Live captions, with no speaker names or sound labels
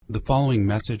The following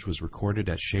message was recorded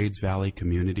at Shades Valley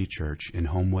Community Church in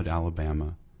Homewood,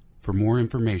 Alabama. For more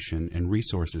information and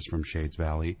resources from Shades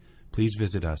Valley, please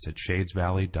visit us at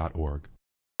shadesvalley.org.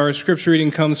 Our scripture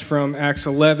reading comes from Acts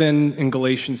 11 and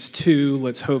Galatians 2.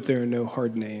 Let's hope there are no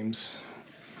hard names.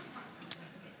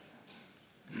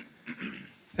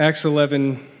 Acts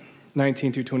 11,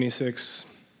 19 through 26.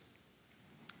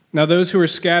 Now those who were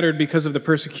scattered because of the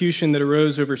persecution that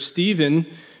arose over Stephen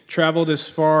traveled as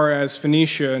far as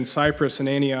Phoenicia and Cyprus and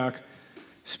Antioch,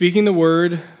 speaking the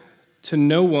word to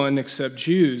no one except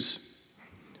Jews.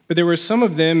 But there were some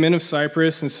of them, men of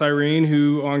Cyprus and Cyrene,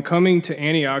 who on coming to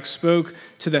Antioch spoke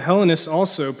to the Hellenists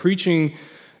also, preaching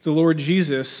the Lord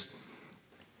Jesus.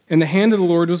 And the hand of the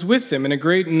Lord was with them, and a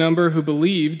great number who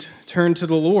believed turned to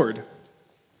the Lord.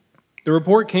 The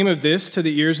report came of this to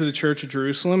the ears of the church of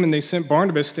Jerusalem, and they sent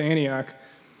Barnabas to Antioch.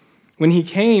 When he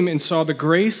came and saw the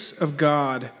grace of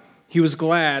God, he was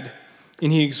glad,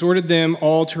 and he exhorted them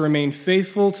all to remain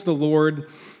faithful to the Lord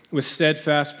with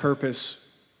steadfast purpose.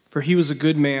 For he was a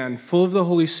good man, full of the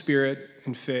Holy Spirit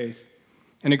and faith,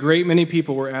 and a great many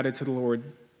people were added to the Lord.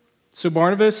 So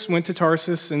Barnabas went to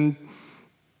Tarsus and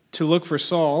to look for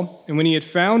Saul, and when he had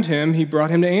found him, he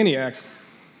brought him to Antioch.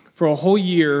 For a whole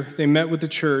year they met with the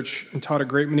church and taught a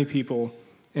great many people,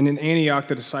 and in Antioch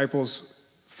the disciples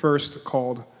first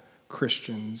called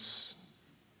Christians.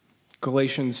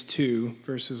 Galatians 2,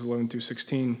 verses 11 through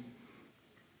 16.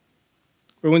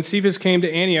 But when Cephas came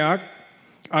to Antioch,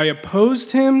 I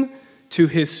opposed him to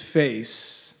his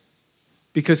face,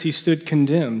 because he stood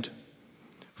condemned.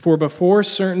 For before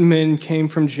certain men came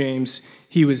from James,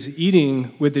 he was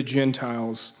eating with the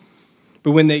Gentiles.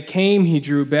 But when they came, he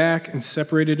drew back and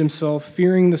separated himself,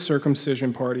 fearing the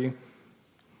circumcision party.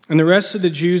 And the rest of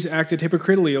the Jews acted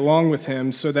hypocritically along with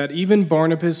him, so that even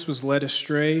Barnabas was led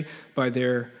astray by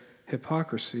their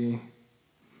hypocrisy.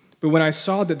 But when I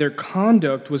saw that their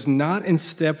conduct was not in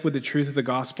step with the truth of the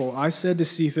gospel, I said to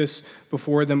Cephas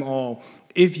before them all,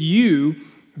 if you,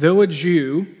 though a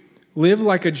Jew, live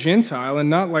like a Gentile and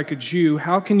not like a Jew,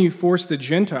 how can you force the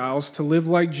Gentiles to live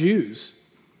like Jews?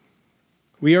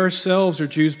 We ourselves are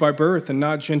Jews by birth and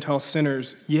not Gentile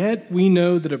sinners, yet we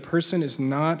know that a person is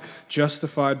not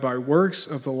justified by works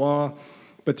of the law,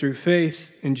 but through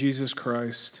faith in Jesus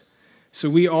Christ. So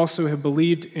we also have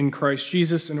believed in Christ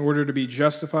Jesus in order to be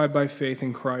justified by faith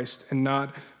in Christ and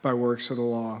not by works of the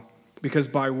law. Because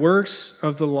by works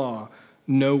of the law,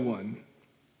 no one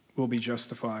will be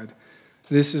justified.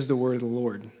 This is the word of the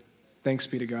Lord. Thanks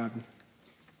be to God.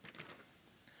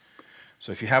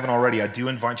 So if you haven't already, I do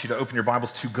invite you to open your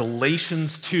Bibles to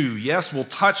Galatians 2. Yes, we'll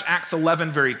touch Acts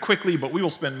 11 very quickly, but we will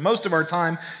spend most of our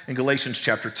time in Galatians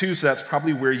chapter 2, so that's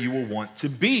probably where you will want to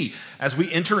be as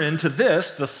we enter into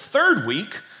this, the third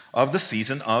week of the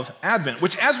season of Advent,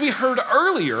 which, as we heard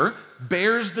earlier,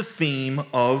 bears the theme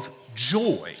of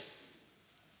joy.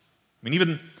 I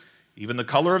mean, even the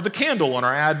color of the candle on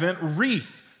our Advent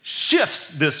wreath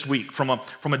shifts this week from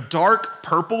a dark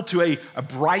purple to a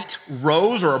bright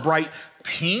rose or a bright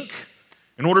pink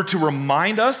in order to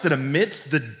remind us that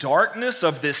amidst the darkness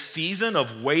of this season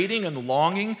of waiting and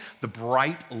longing, the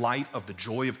bright light of the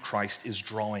joy of Christ is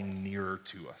drawing nearer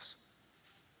to us.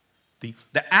 The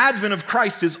advent of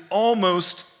Christ is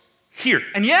almost here.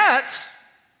 And yet,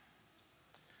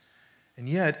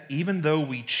 even though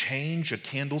we change a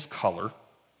candle's color,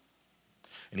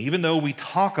 and even though we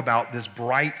talk about this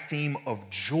bright theme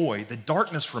of joy, the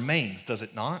darkness remains, does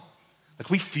it not? Like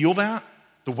we feel that,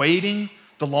 the waiting,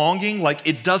 the longing, like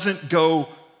it doesn't go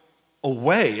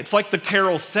away. It's like the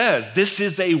carol says, this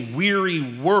is a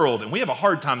weary world. And we have a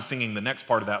hard time singing the next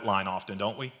part of that line often,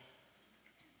 don't we?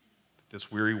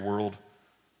 This weary world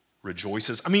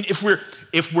rejoices. I mean, if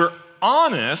we're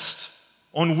honest,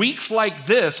 on weeks like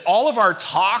this, all of our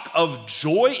talk of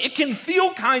joy, it can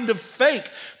feel kind of fake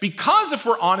because if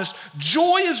we're honest,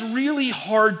 joy is really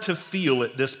hard to feel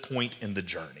at this point in the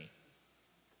journey.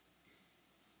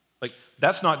 Like,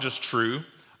 that's not just true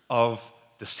of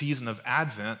the season of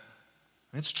Advent,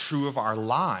 it's true of our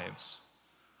lives.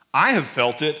 I have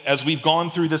felt it as we've gone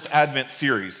through this Advent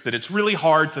series, that it's really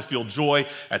hard to feel joy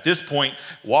at this point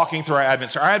walking through our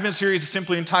Advent series. Our Advent series is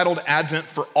simply entitled Advent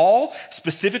for All.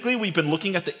 Specifically, we've been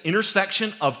looking at the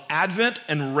intersection of Advent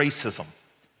and racism.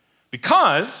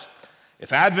 Because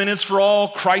if Advent is for all,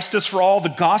 Christ is for all, the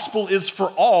gospel is for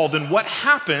all, then what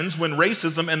happens when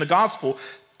racism and the gospel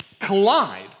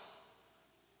collide?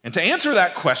 And to answer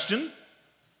that question,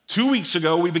 2 weeks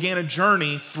ago, we began a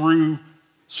journey through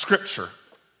Scripture.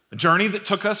 A journey that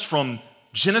took us from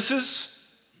Genesis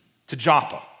to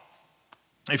Joppa.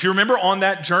 If you remember on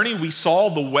that journey, we saw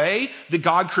the way that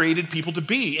God created people to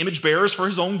be, image bearers for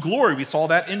his own glory. We saw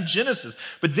that in Genesis.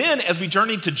 But then as we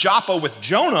journeyed to Joppa with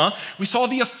Jonah, we saw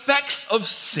the effects of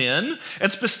sin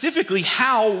and specifically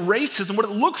how racism, what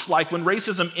it looks like when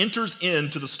racism enters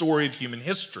into the story of human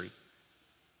history.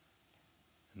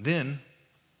 And then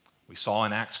we saw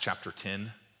in Acts chapter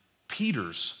 10,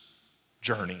 Peter's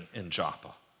journey in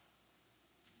Joppa.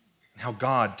 How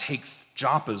God takes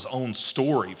Joppa's own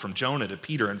story from Jonah to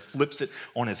Peter and flips it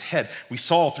on his head. We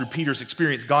saw through Peter's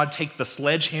experience, God take the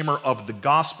sledgehammer of the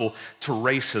gospel to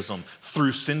racism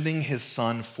through sending his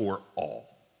son for all.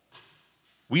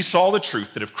 We saw the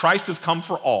truth that if Christ has come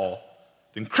for all,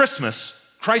 then Christmas,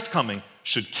 Christ coming,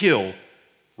 should kill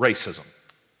racism.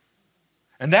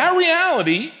 And that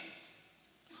reality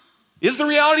is the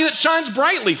reality that shines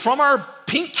brightly from our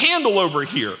pink candle over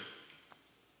here.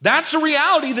 That's a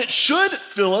reality that should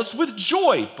fill us with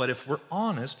joy. But if we're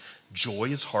honest, joy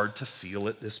is hard to feel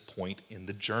at this point in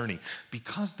the journey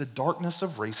because the darkness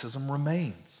of racism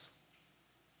remains.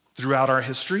 Throughout our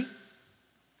history,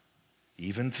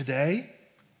 even today,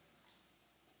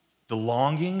 the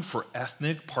longing for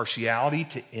ethnic partiality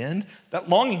to end, that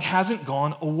longing hasn't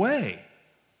gone away.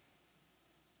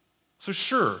 So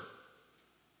sure,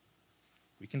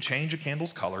 we can change a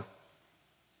candle's color.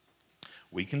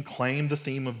 We can claim the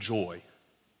theme of joy.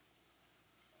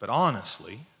 But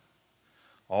honestly,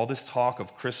 all this talk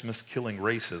of Christmas killing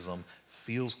racism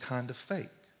feels kind of fake.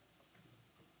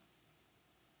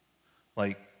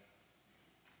 Like,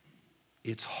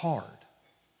 it's hard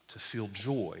to feel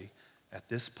joy at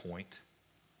this point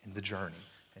in the journey.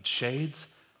 And Shades,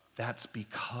 that's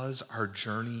because our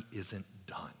journey isn't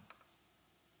done.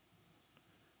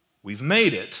 We've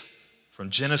made it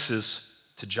from Genesis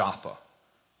to Joppa.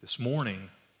 This morning,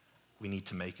 we need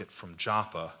to make it from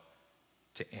Joppa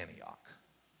to Antioch.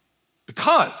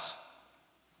 Because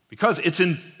it's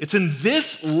in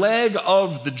this leg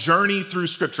of the journey through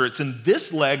Scripture, it's in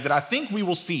this leg that I think we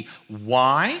will see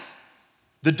why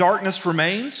the darkness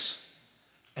remains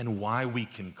and why we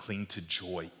can cling to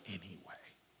joy anyway.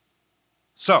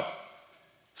 So,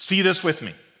 see this with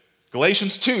me.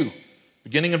 Galatians 2,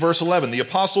 beginning in verse 11, the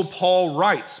Apostle Paul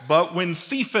writes, "But when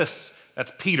Cephas,"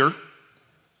 that's Peter,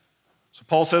 so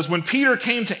Paul says, "When Peter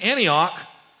came to Antioch,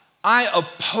 I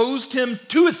opposed him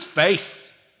to his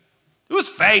face,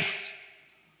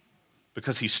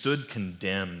 because he stood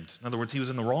condemned." In other words, he was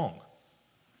in the wrong.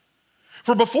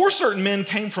 "For before certain men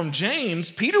came from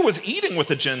James, Peter was eating with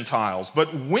the Gentiles,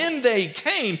 but when they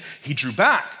came, he drew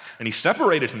back and he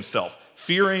separated himself,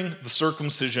 fearing the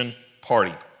circumcision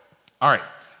party." All right.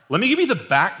 Let me give you the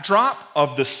backdrop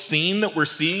of the scene that we're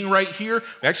seeing right here.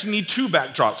 We actually need two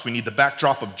backdrops. We need the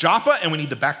backdrop of Joppa and we need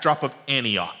the backdrop of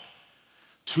Antioch.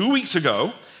 2 weeks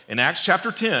ago, in Acts chapter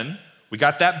 10, we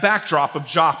got that backdrop of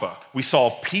Joppa. We saw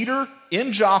Peter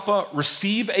in Joppa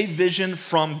receive a vision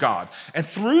from God. And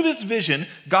through this vision,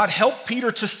 God helped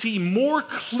Peter to see more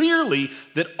clearly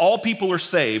that all people are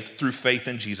saved through faith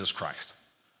in Jesus Christ.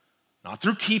 Not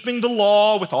through keeping the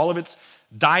law with all of its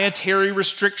dietary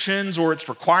restrictions or its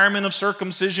requirement of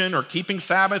circumcision or keeping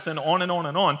Sabbath and on and on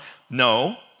and on.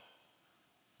 No.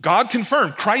 God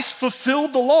confirmed Christ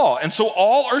fulfilled the law, and so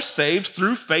all are saved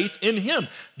through faith in him.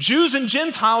 Jews and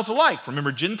Gentiles alike.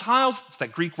 Remember, Gentiles, it's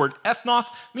that Greek word ethnos,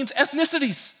 means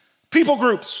ethnicities, people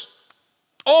groups.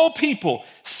 All people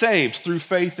saved through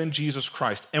faith in Jesus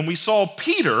Christ. And we saw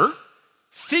Peter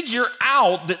figure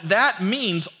out that that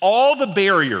means all the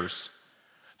barriers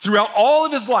throughout all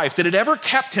of his life that had ever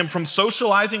kept him from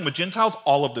socializing with Gentiles,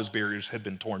 all of those barriers had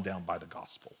been torn down by the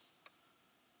gospel.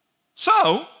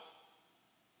 So,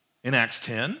 in Acts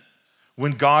 10,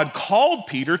 when God called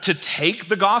Peter to take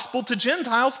the gospel to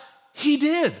Gentiles, he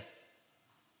did.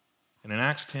 And in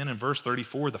Acts 10 and verse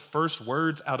 34, the first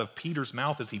words out of Peter's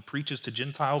mouth as he preaches to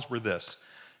Gentiles were this: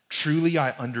 "Truly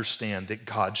I understand that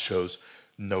God shows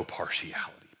no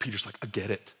partiality." Peter's like, I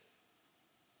get it.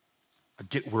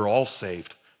 We're all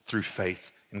saved through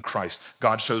faith in Christ.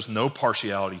 God shows no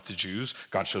partiality to Jews.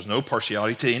 God shows no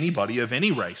partiality to anybody of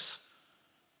any race.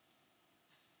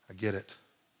 I get it.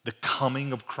 The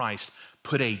coming of Christ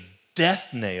put a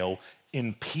death nail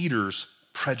in Peter's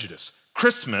prejudice.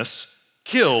 Christmas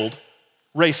killed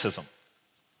racism.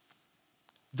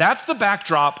 That's the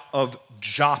backdrop of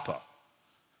Joppa.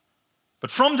 But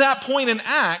from that point in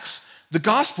Acts, the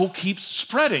gospel keeps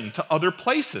spreading to other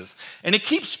places. And it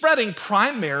keeps spreading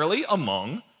primarily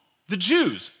among the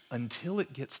Jews until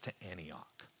it gets to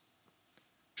Antioch.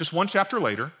 Just one chapter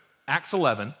later, Acts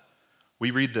 11,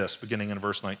 we read this beginning in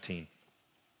verse 19.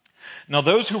 "Now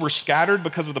those who were scattered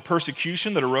because of the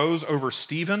persecution that arose over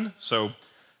Stephen," so a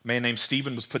man named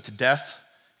Stephen was put to death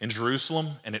in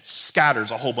Jerusalem, and it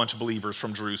scatters a whole bunch of believers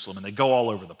from Jerusalem, and they go all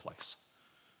over the place.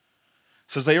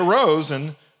 It says they arose,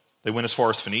 and they went as far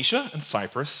as Phoenicia and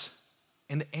Cyprus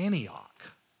and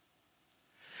Antioch,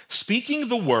 speaking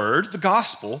the word, the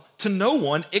gospel, to no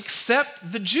one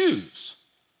except the Jews.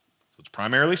 So it's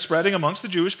primarily spreading amongst the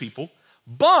Jewish people,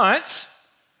 but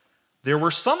there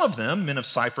were some of them, men of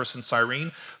Cyprus and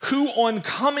Cyrene, who on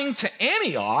coming to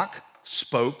Antioch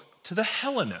spoke to the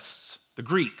Hellenists, the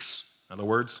Greeks. In other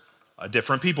words, a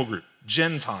different people group,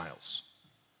 Gentiles.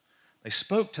 They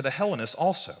spoke to the Hellenists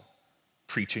also,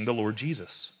 preaching the Lord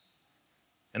Jesus.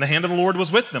 And the hand of the Lord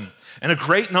was with them, and a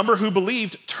great number who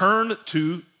believed turned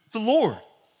to the Lord.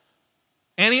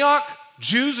 Antioch,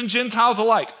 Jews and Gentiles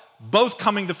alike, both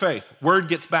coming to faith. Word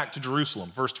gets back to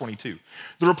Jerusalem, verse 22.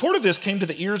 The report of this came to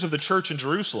the ears of the church in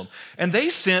Jerusalem, and they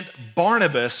sent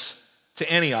Barnabas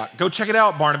to Antioch. Go check it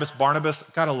out, Barnabas. Barnabas,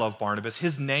 gotta love Barnabas.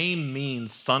 His name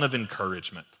means son of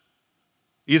encouragement.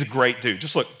 He's a great dude.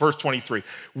 Just look, verse 23.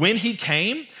 When he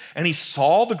came and he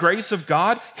saw the grace of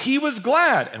God, he was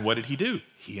glad. And what did he do?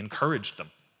 He encouraged them.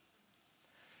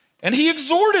 And he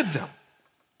exhorted them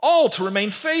all to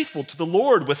remain faithful to the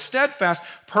Lord with steadfast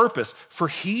purpose. For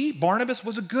he, Barnabas,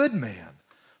 was a good man,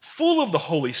 full of the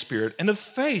Holy Spirit and of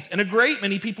faith, and a great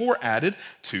many people were added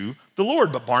to the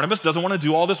Lord. But Barnabas doesn't want to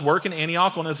do all this work in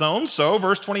Antioch on his own. So,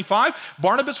 verse 25,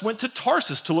 Barnabas went to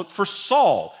Tarsus to look for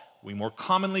Saul. We more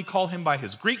commonly call him by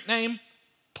his Greek name,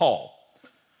 Paul.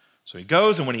 So he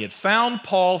goes, and when he had found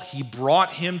Paul, he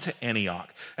brought him to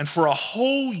Antioch. And for a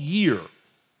whole year,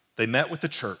 they met with the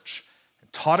church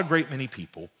and taught a great many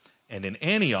people. And in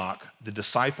Antioch, the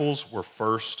disciples were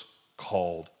first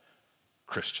called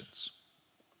Christians.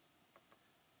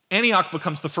 Antioch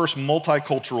becomes the first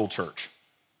multicultural church.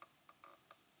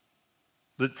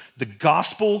 The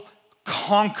gospel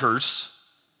conquers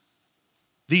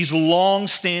these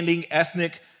long-standing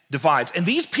ethnic divides. And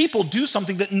these people do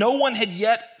something that no one had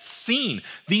yet seen.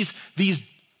 These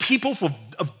people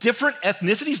of different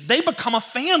ethnicities, they become a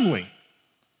family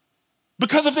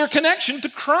because of their connection to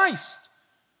Christ.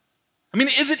 I mean,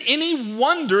 is it any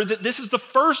wonder that this is the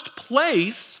first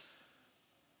place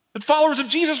that followers of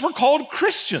Jesus were called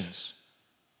Christians?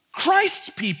 Christ's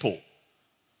people.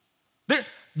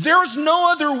 There is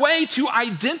no other way to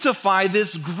identify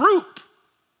this group.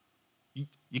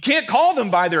 You can't call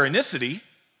them by their ethnicity.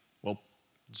 Well,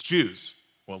 it's Jews.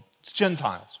 Well, it's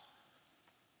Gentiles.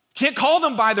 You can't call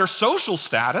them by their social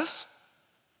status.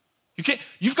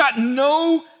 You've got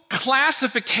no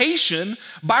classification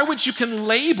by which you can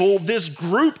label this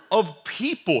group of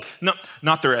people. No,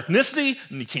 not their ethnicity,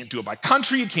 and you can't do it by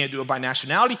country, you can't do it by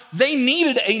nationality. They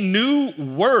needed a new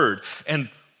word. And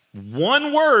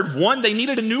they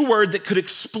needed a new word that could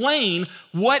explain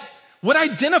what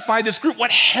identified this group,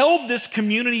 what held this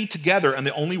community together, and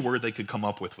the only word they could come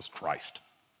up with was Christ,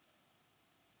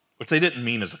 which they didn't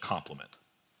mean as a compliment.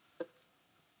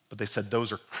 But they said,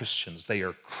 those are Christians, they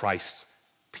are Christ's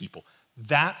people.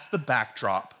 That's the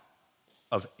backdrop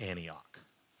of Antioch.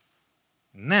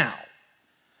 Now,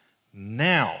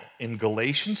 in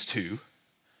Galatians 2,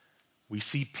 we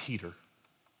see Peter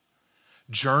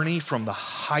journey from the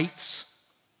heights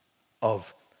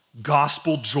of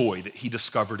gospel joy that he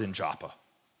discovered in Joppa.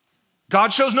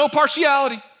 God shows no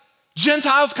partiality.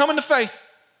 Gentiles coming to faith.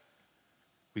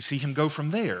 We see him go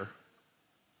from there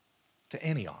to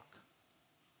Antioch.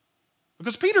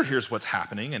 Because Peter hears what's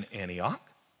happening in Antioch.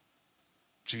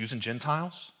 Jews and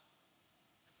Gentiles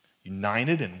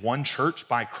united in one church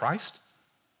by Christ.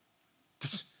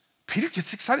 Peter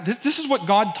gets excited. This is what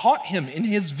God taught him in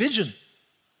his vision.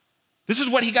 This is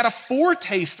what he got a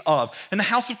foretaste of in the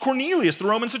house of Cornelius, the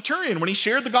Roman centurion, when he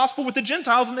shared the gospel with the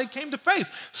Gentiles and they came to faith.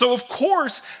 So, of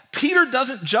course, Peter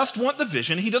doesn't just want the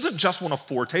vision. He doesn't just want a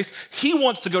foretaste. He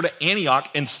wants to go to Antioch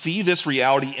and see this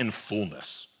reality in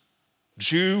fullness.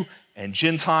 Jew and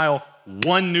Gentile,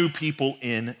 one new people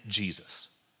in Jesus.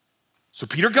 So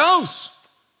Peter goes,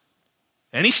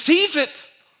 and he sees it,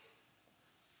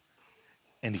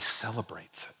 and he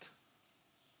celebrates it.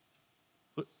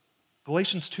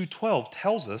 Galatians 2:12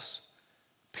 tells us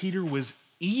Peter was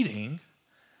eating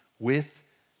with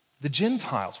the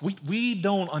Gentiles. We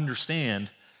don't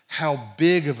understand how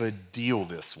big of a deal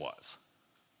this was.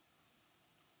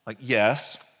 Like,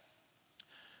 yes,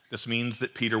 this means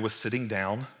that Peter was sitting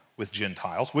down with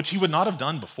Gentiles, which he would not have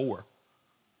done before.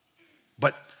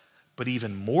 But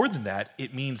even more than that,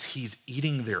 it means he's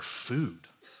eating their food.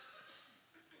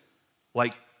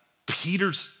 Like,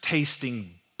 Peter's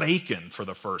tasting bacon for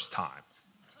the first time,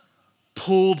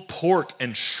 pulled pork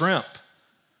and shrimp.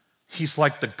 He's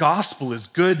like, the gospel is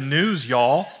good news,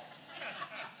 y'all.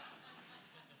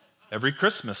 Every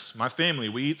Christmas, my family,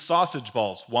 we eat sausage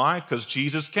balls. Why? Because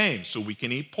Jesus came, so we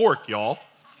can eat pork, y'all.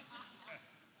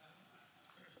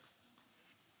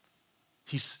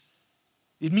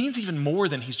 It means even more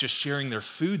than he's just sharing their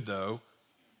food, though.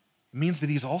 It means that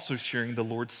he's also sharing the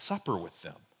Lord's Supper with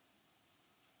them.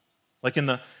 Like in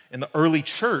the early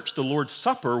church, the Lord's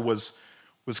Supper was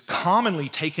commonly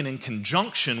taken in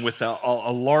conjunction with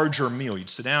a larger meal. You'd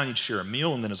sit down, you'd share a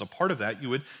meal, and then as a part of that, you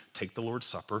would take the Lord's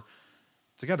Supper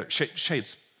together.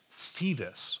 Shades, see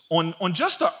this. On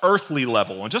just an earthly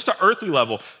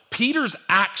level, Peter's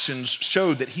actions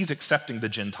show that he's accepting the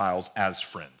Gentiles as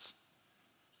friends.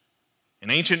 In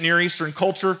ancient Near Eastern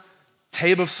culture,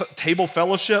 table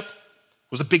fellowship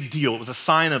was a big deal. It was a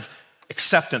sign of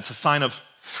acceptance, a sign of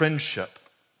friendship.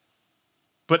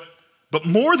 But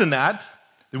more than that,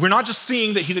 we're not just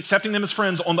seeing that he's accepting them as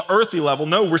friends on the earthly level.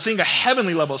 No, we're seeing a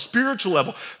heavenly level, a spiritual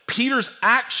level. Peter's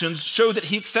actions show that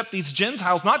he accepts these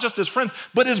Gentiles not just as friends,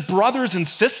 but as brothers and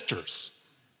sisters,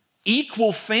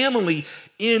 equal family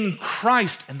in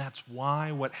Christ. And that's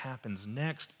why what happens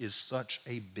next is such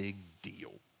a big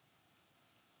deal.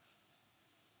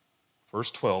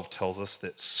 Verse 12 tells us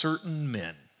that certain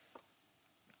men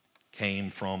came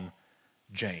from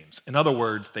James. In other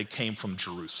words, they came from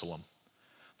Jerusalem,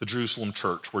 the Jerusalem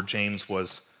church where James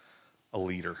was a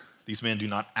leader. These men do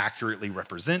not accurately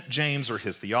represent James or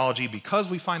his theology because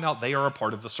we find out they are a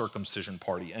part of the circumcision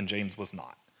party, and James was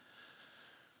not.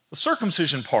 The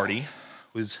circumcision party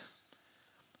was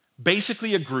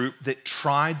basically a group that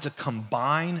tried to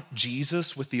combine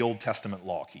Jesus with the Old Testament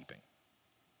law keeping.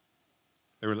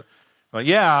 They were like,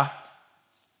 yeah,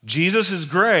 Jesus is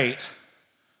great,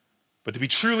 but to be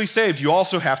truly saved, you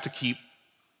also have to keep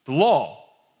the law.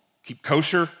 Keep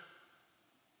kosher,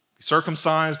 be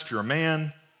circumcised if you're a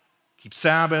man, keep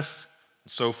Sabbath,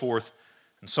 and so forth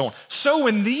and so on. So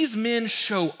when these men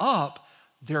show up,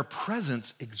 their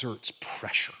presence exerts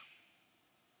pressure.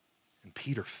 And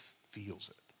Peter feels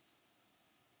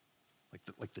it.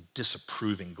 Like the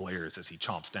disapproving glares as he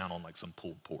chomps down on like some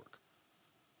pulled pork.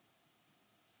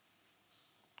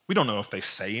 We don't know if they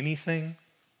say anything.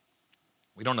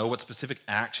 We don't know what specific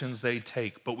actions they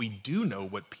take, but we do know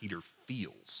what Peter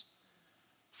feels.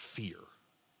 Fear.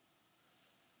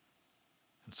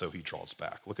 And so he draws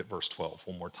back. Look at verse 12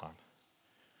 one more time.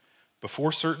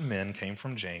 Before certain men came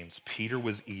from James, Peter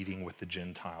was eating with the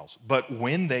Gentiles. But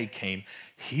when they came,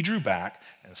 he drew back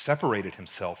and separated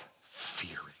himself,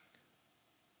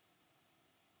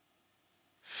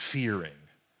 fearing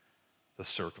the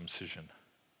circumcision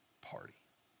party.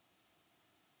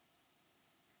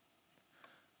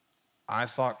 I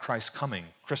thought Christ's coming,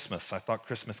 Christmas, I thought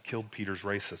Christmas killed Peter's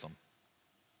racism.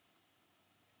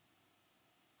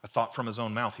 I thought from his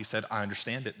own mouth, he said, I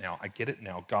understand it now. I get it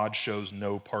now. God shows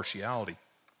no partiality.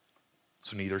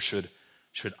 So neither should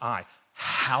I.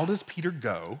 How does Peter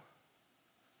go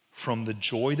from the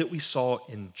joy that we saw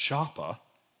in Joppa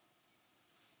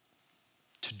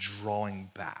to drawing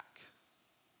back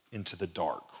into the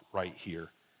dark right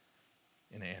here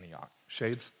in Antioch?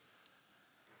 Shades?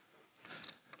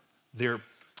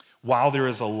 While there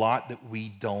is a lot that we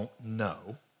don't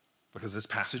know, because this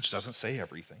passage doesn't say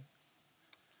everything,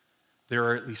 there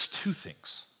are at least two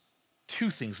things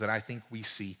that I think we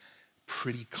see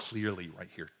pretty clearly right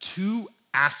here. Two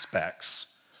aspects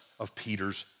of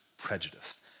Peter's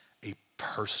prejudice, a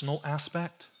personal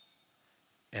aspect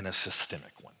and a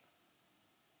systemic one.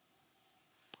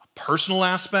 A personal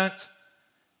aspect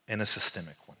and a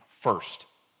systemic one. First,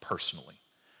 personally.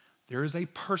 There is a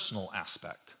personal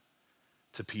aspect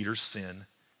to Peter's sin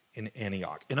in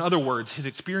Antioch. In other words, his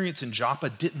experience in Joppa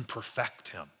didn't perfect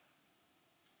him.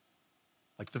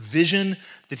 Like the vision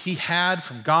that he had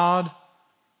from God,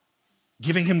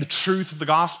 giving him the truth of the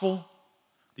gospel,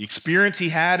 the experience he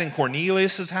had in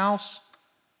Cornelius' house,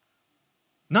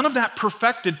 none of that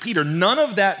perfected Peter. None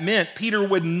of that meant Peter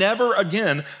would never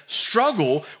again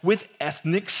struggle with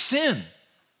ethnic sin.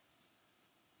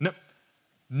 No,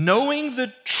 knowing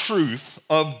the truth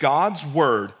of God's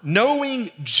word, knowing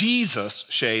Jesus,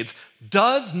 Shades,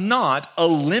 does not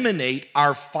eliminate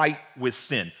our fight with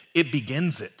sin. It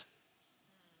begins it.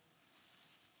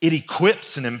 It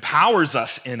equips and empowers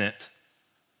us in it.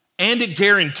 And it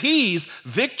guarantees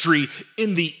victory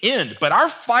in the end. But our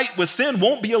fight with sin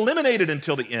won't be eliminated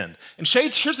until the end. And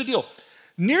Shades, here's the deal.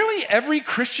 Nearly every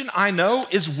Christian I know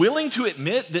is willing to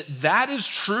admit that that is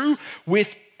true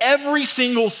with every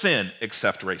single sin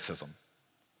except racism.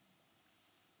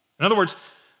 In other words,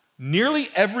 nearly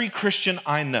every Christian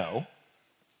I know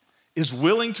is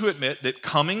willing to admit that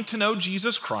coming to know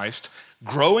Jesus Christ,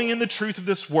 growing in the truth of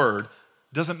this word,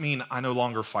 doesn't mean I no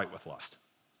longer fight with lust.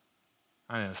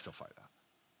 I still fight that.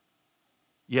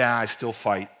 Yeah, I still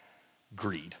fight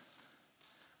greed.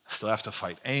 I still have to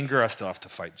fight anger. I still have to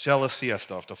fight jealousy. I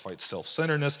still have to fight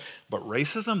self-centeredness. But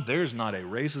racism, there's not a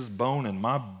racist bone in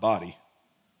my body.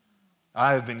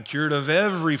 I have been cured of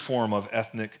every form of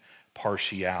ethnic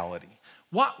partiality.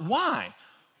 Why?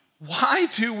 Why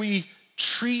do we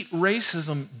treat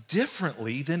racism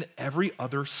differently than every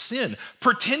other sin,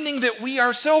 pretending that we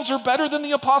ourselves are better than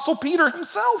the Apostle Peter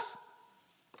himself?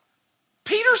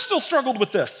 Peter still struggled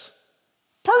with this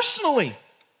personally.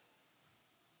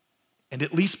 And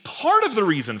at least part of the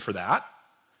reason for that,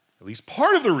 is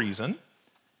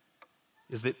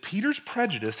that Peter's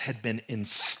prejudice had been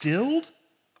instilled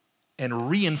and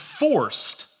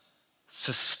reinforced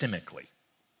systemically.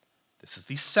 This is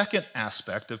the second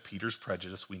aspect of Peter's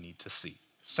prejudice we need to see.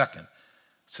 Second,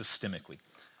 systemically.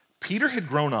 Peter had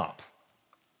grown up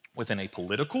within a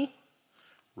political,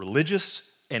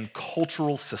 religious, and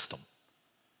cultural system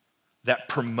that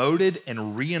promoted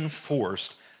and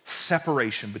reinforced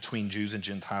separation between Jews and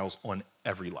Gentiles on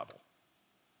every level.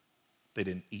 They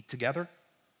didn't eat together.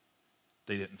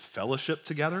 They didn't fellowship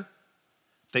together.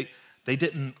 They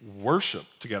didn't worship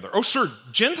together. Oh, sure,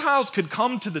 Gentiles could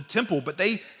come to the temple, but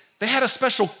they had a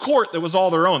special court that was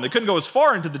all their own. They couldn't go as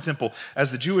far into the temple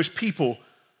as the Jewish people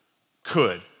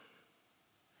could.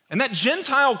 And that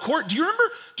Gentile court, do you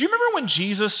remember when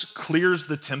Jesus clears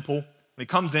the temple? When he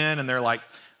comes in and they're like,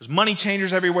 there's money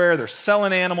changers everywhere, they're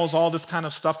selling animals, all this kind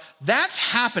of stuff. That's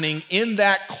happening in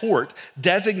that court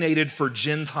designated for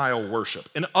Gentile worship.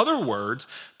 In other words,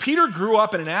 Peter grew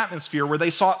up in an atmosphere where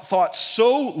they thought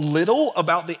so little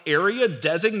about the area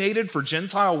designated for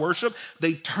Gentile worship,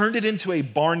 they turned it into a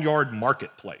barnyard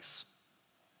marketplace.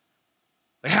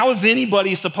 Like, how is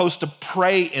anybody supposed to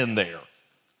pray in there?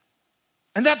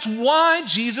 And that's why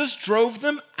Jesus drove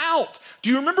them out. Do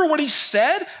you remember what he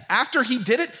said after he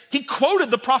did it? He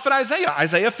quoted the prophet Isaiah,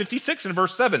 Isaiah 56 and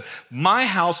verse 7. My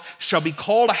house shall be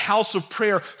called a house of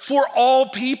prayer for all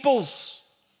peoples.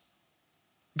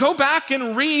 Go back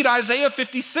and read Isaiah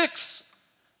 56.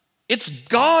 It's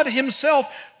God himself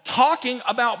talking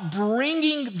about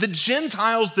bringing the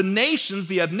Gentiles, the nations,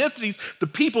 the ethnicities, the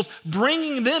peoples,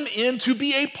 bringing them in to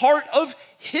be a part of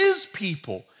his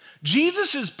people.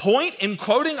 Jesus' point in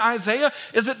quoting Isaiah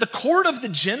is that the court of the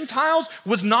Gentiles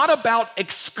was not about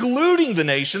excluding the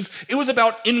nations, it was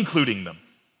about including them.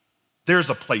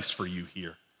 There's a place for you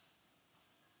here.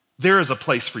 There is a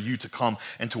place for you to come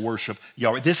and to worship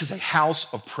Yahweh. This is a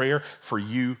house of prayer for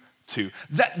you too.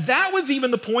 That was even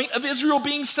the point of Israel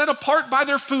being set apart by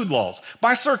their food laws,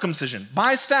 by circumcision,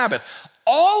 by Sabbath.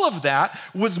 All of that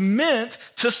was meant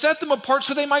to set them apart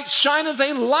so they might shine as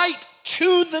a light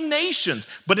to the nations.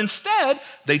 But instead,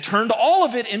 they turned all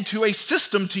of it into a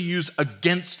system to use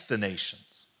against the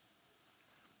nations.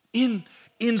 In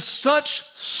such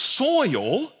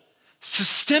soil,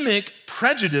 systemic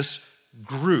prejudice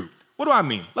grew. What do I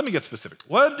mean? Let me get specific.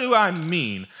 What do I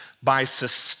mean by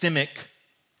systemic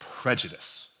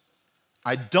prejudice?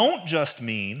 I don't just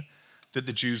mean that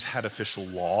the Jews had official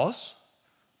laws,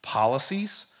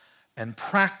 policies, and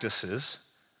practices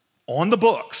on the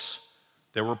books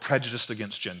that were prejudiced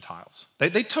against Gentiles.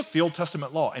 They took the Old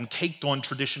Testament law and caked on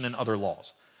tradition and other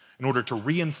laws in order to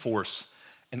reinforce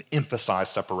and emphasize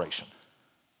separation.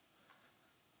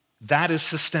 That is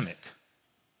systemic.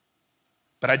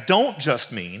 But I don't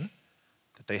just mean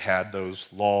that they had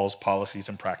those laws, policies,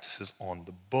 and practices on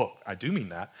the book. I do mean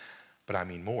that, but I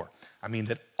mean more. I mean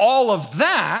that all of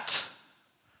that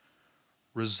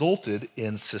resulted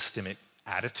in systemic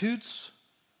attitudes,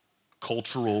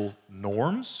 cultural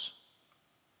norms,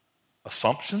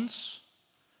 assumptions,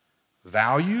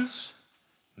 values,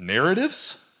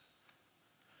 narratives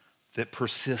that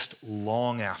persist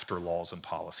long after laws and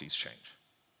policies change.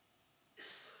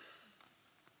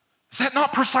 Is that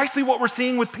not precisely what we're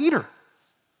seeing with Peter?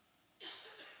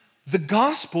 The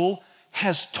gospel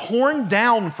has torn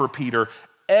down for Peter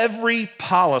every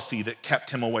policy that kept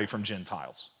him away from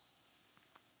Gentiles.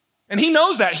 And he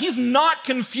knows that. He's not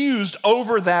confused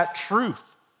over that truth.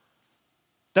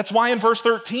 That's why in verse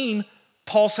 13,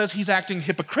 Paul says he's acting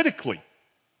hypocritically.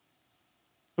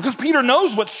 Because Peter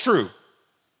knows what's true.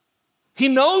 He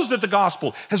knows that the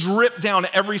gospel has ripped down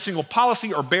every single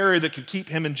policy or barrier that could keep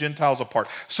him and Gentiles apart.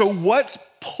 So what's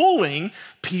pulling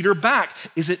Peter back?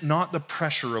 Is it not the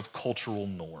pressure of cultural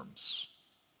norms?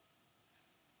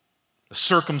 The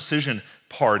circumcision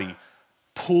party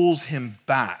pulls him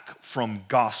back from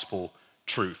gospel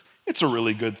truth. It's a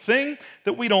really good thing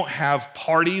that we don't have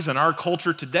parties in our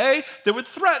culture today that would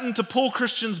threaten to pull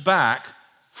Christians back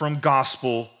from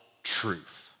gospel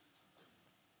truth.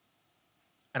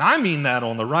 And I mean that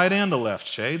on the right and the left,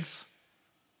 shades.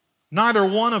 Neither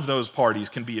one of those parties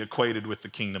can be equated with the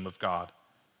kingdom of God.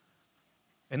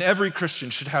 And every Christian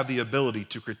should have the ability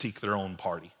to critique their own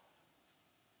party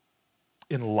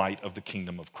in light of the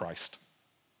kingdom of Christ.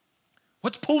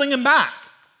 What's pulling him back?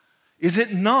 Is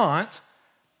it not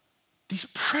these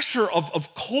pressure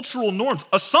of cultural norms,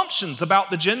 assumptions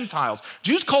about the Gentiles?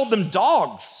 Jews called them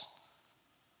dogs.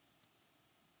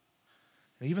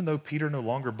 And even though Peter no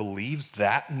longer believes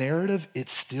that narrative, it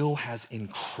still has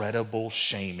incredible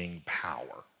shaming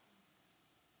power.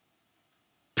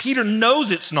 Peter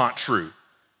knows it's not true,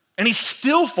 and he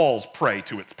still falls prey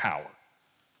to its power.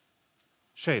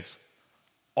 Shades,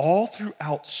 all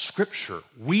throughout Scripture,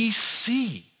 we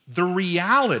see the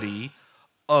reality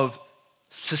of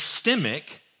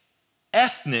systemic,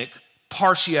 ethnic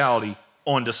partiality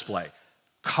on display,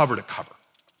 cover to cover,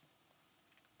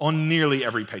 on nearly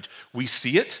every page. We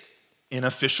see it in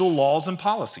official laws and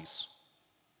policies.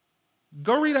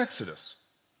 Go read Exodus.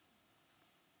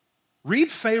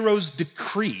 Read Pharaoh's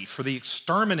decree for the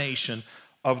extermination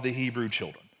of the Hebrew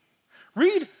children.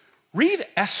 Read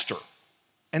Esther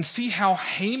and see how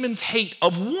Haman's hate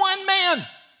of one man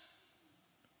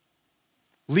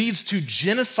leads to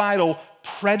genocidal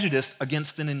prejudice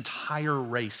against an entire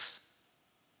race.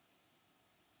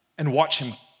 And watch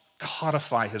him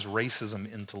codify his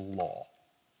racism into law.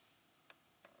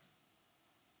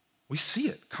 We see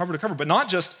it cover to cover, but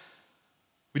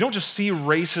we don't just see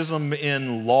racism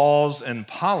in laws and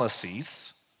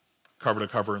policies cover to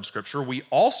cover in Scripture. We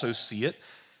also see it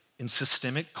in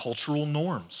systemic cultural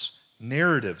norms,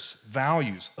 narratives,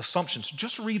 values, assumptions.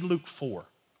 Just read Luke 4.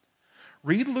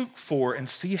 Read Luke 4 and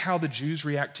see how the Jews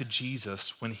react to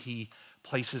Jesus when he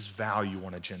places value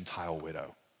on a Gentile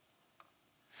widow.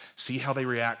 See how they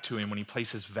react to him when he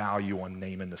places value on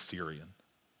Naaman the Syrian.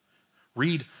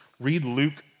 Read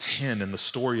Luke 10 and the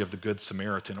story of the Good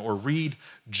Samaritan, or read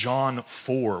John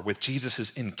 4 with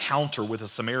Jesus' encounter with a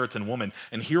Samaritan woman,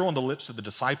 and hear on the lips of the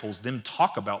disciples them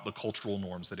talk about the cultural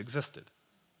norms that existed.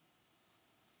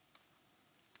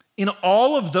 In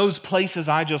all of those places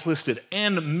I just listed,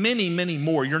 and many, many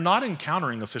more, you're not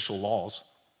encountering official laws,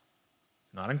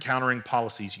 not encountering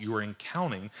policies. You are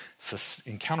encountering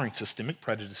systemic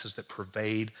prejudices that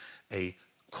pervade a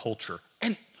culture.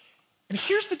 And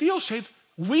here's the deal, Shades.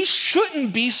 We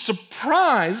shouldn't be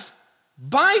surprised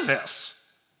by this.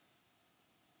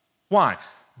 Why?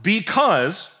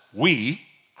 Because we,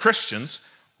 Christians,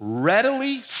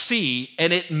 readily see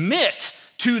and admit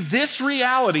to this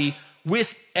reality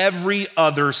with every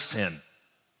other sin.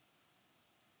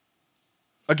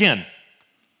 Again,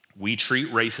 we treat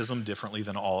racism differently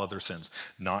than all other sins,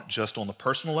 not just on the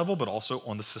personal level, but also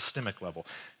on the systemic level.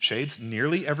 Shades,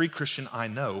 nearly every Christian I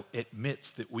know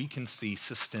admits that we can see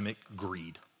systemic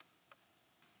greed.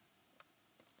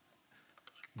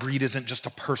 Greed isn't just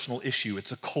a personal issue,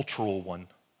 it's a cultural one.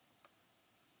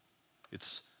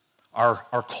 It's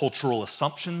our cultural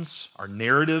assumptions, our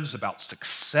narratives about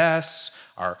success,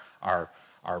 our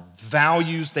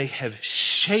values. They have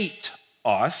shaped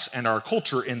us and our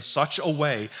culture in such a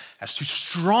way as to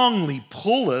strongly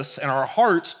pull us and our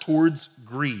hearts towards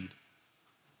greed.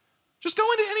 Just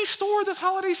go into any store this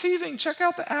holiday season, check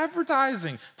out the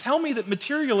advertising. Tell me that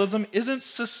materialism isn't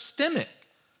systemic.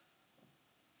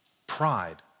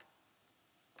 Pride,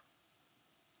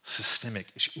 systemic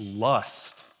issue.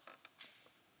 Lust.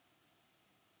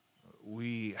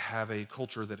 We have a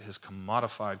culture that has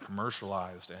commodified,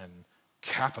 commercialized, and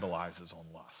capitalizes on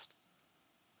lust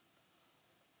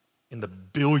in the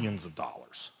billions of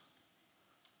dollars.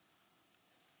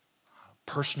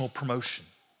 Personal promotion,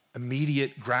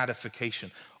 immediate gratification,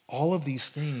 all of these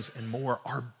things and more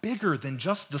are bigger than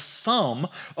just the sum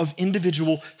of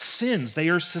individual sins. They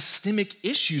are systemic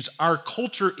issues. Our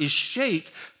culture is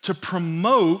shaped to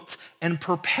promote and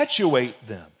perpetuate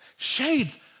them.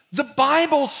 Shades, the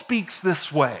Bible speaks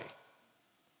this way.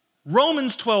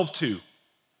 Romans 12:2.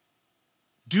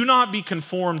 Do not be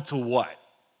conformed to what?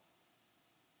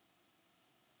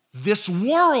 This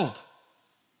world,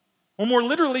 or more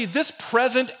literally, this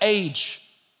present age.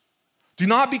 Do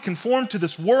not be conformed to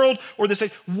this world or this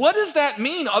age. What does that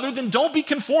mean other than don't be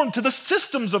conformed to the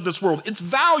systems of this world, its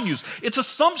values, its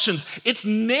assumptions, its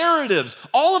narratives,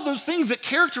 all of those things that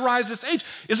characterize this age?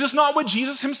 Is this not what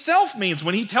Jesus himself means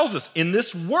when he tells us, in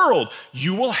this world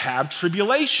you will have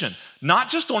tribulation? Not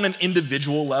just on an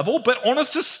individual level, but on a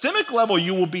systemic level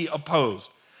you will be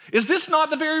opposed. Is this not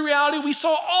the very reality we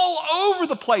saw all over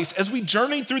the place as we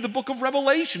journeyed through the book of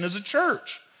Revelation as a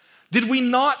church? Did we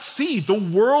not see the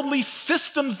worldly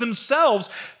systems themselves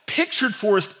pictured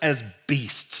for us as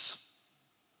beasts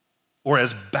or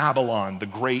as Babylon, the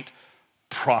great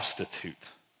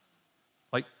prostitute?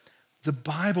 Like, The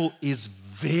Bible is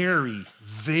very,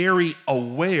 very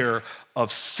aware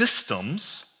of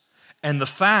systems and the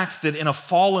fact that in a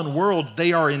fallen world,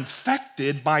 they are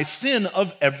infected by sin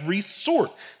of every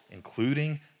sort,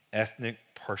 including ethnic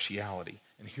partiality.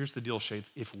 And here's the deal, Shades.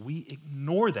 If we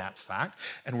ignore that fact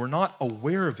and we're not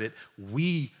aware of it,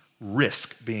 we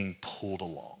risk being pulled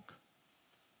along.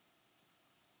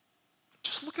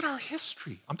 Just look at our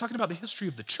history. I'm talking about the history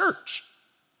of the church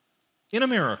in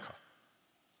America.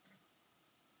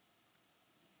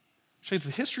 Shades,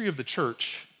 the history of the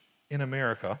church in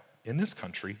America, in this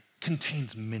country,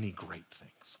 contains many great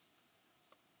things,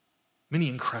 many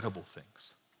incredible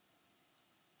things.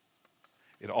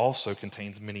 It also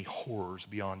contains many horrors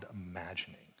beyond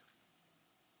imagining,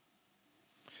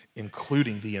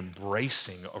 including the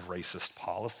embracing of racist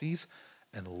policies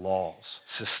and laws,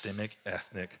 systemic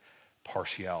ethnic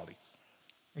partiality.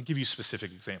 I'll give you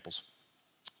specific examples.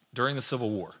 During the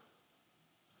Civil War,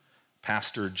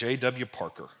 Pastor J.W.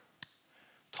 Parker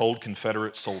told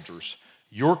Confederate soldiers,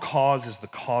 "Your cause is the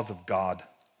cause of God,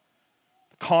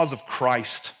 the cause of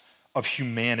Christ, of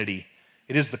humanity.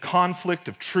 It is the conflict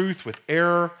of truth with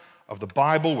error, of the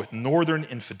Bible with northern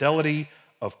infidelity,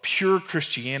 of pure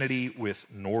Christianity with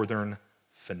northern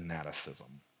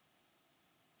fanaticism."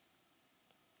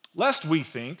 Lest we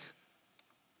think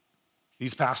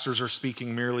these pastors are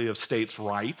speaking merely of states'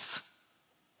 rights,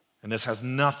 and this has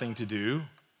nothing to do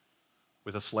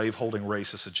with a slave-holding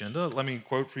racist agenda, let me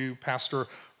quote for you Pastor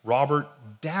Robert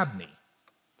Dabney.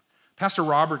 Pastor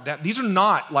Robert Dabney, these are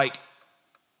not like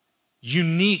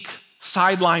unique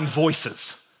sideline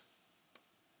voices.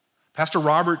 Pastor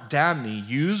Robert Dabney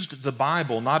used the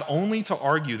Bible not only to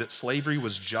argue that slavery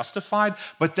was justified,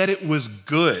 but that it was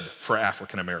good for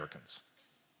African Americans.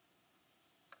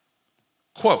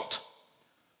 Quote,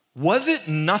 "Was it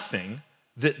nothing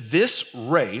that this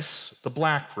race, the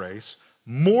black race,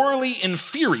 morally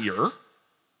inferior,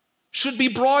 should be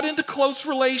brought into close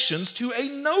relations to a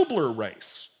nobler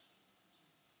race?"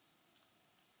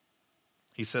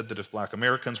 He said that if black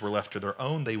Americans were left to their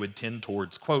own, they would tend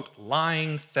towards, quote,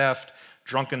 "lying, theft,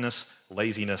 drunkenness,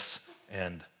 laziness,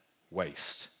 and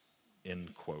waste,"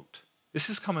 end quote. This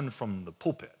is coming from the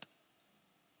pulpit.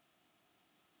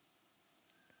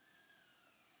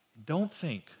 Don't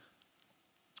think,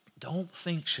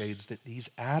 Shades, that these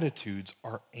attitudes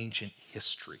are ancient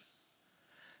history.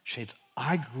 Shades,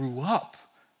 I grew up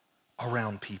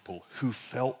around people who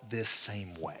felt this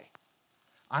same way.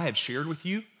 I have shared with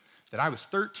you that I was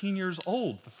 13 years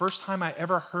old the first time I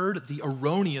ever heard the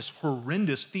erroneous,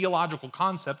 horrendous theological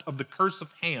concept of the curse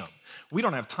of Ham. We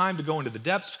don't have time to go into the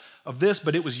depths of this,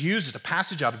 but it was used as a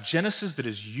passage out of Genesis that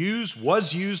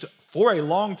was used for a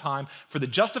long time for the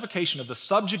justification of the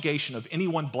subjugation of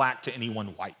anyone black to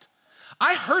anyone white.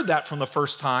 I heard that from the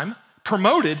first time,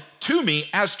 promoted to me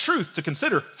as truth to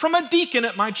consider from a deacon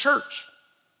at my church.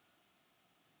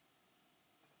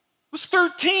 I was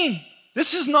 13.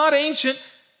 This is not ancient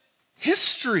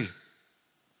history.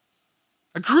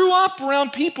 I grew up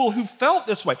around people who felt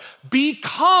this way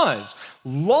because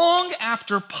long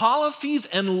after policies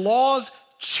and laws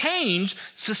change,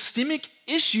 systemic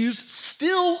issues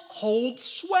still hold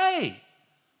sway.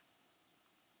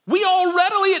 We all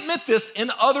readily admit this in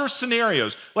other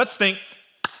scenarios. Let's think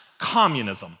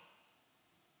communism.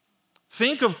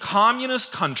 Think of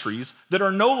communist countries that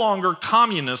are no longer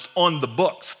communist on the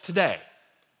books today.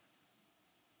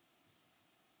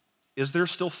 Is there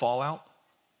still fallout?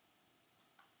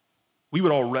 We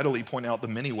would all readily point out the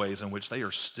many ways in which they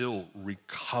are still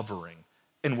recovering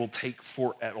and will take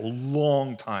for a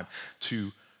long time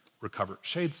to recover.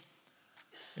 Shades,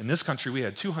 in this country, we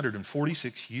had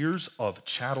 246 years of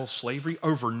chattel slavery,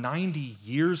 over 90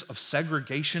 years of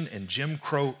segregation and Jim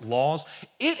Crow laws.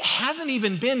 It hasn't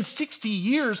even been 60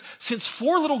 years since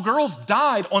 4 little girls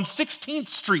died on 16th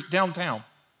Street downtown.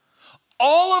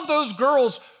 All of those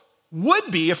girls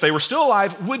would be, if they were still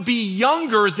alive, would be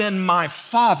younger than my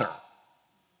father.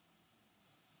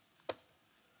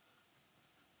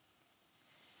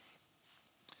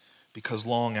 Because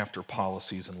long after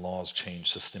policies and laws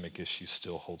change, systemic issues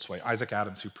still hold sway. Isaac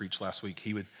Adams, who preached last week,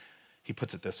 he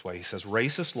puts it this way. He says,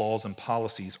 racist laws and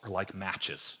policies are like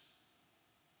matches.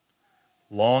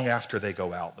 Long after they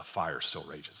go out, the fire still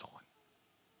rages on.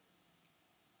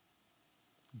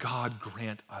 God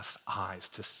grant us eyes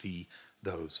to see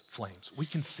those flames. We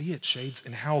can see it, Shades,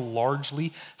 in how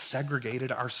largely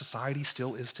segregated our society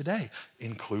still is today,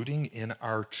 including in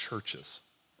our churches.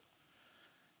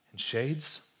 And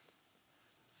Shades,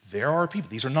 there are people,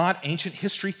 these are not ancient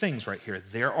history things right here.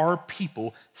 There are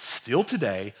people still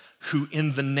today who,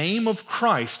 in the name of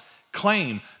Christ,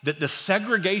 claim that the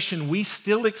segregation we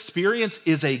still experience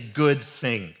is a good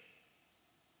thing.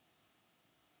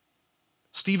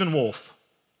 Stephen Wolfe,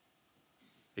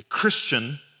 a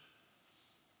Christian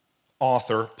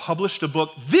author, published a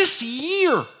book this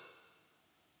year,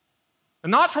 and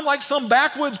not from like some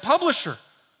backwoods publisher.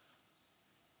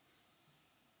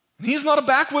 And he's not a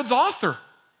backwoods author.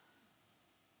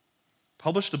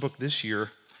 Published a book this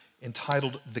year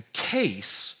entitled The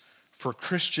Case for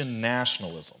Christian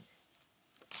Nationalism.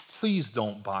 Please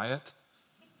don't buy it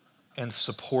and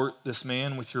support this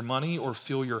man with your money or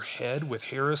fill your head with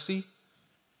heresy.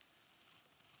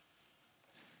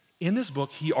 In this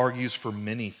book, he argues for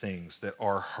many things that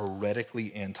are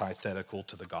heretically antithetical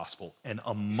to the gospel, and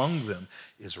among them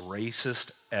is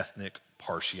racist ethnic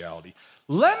partiality.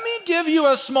 Let me give you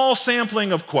a small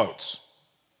sampling of quotes.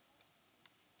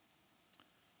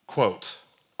 Quote,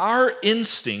 "Our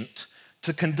instinct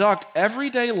to conduct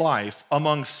everyday life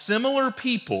among similar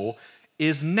people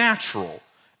is natural,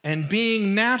 and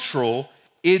being natural,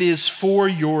 it is for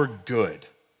your good.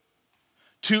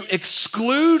 To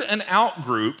exclude an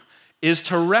outgroup is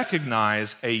to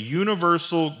recognize a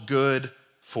universal good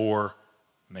for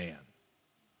man."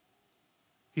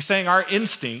 He's saying our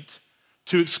instinct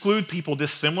to exclude people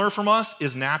dissimilar from us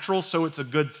is natural, so it's a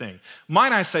good thing.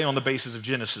 Might I say, on the basis of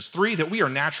Genesis 3, that we are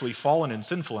naturally fallen and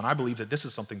sinful, and I believe that this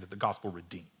is something that the gospel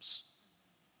redeems.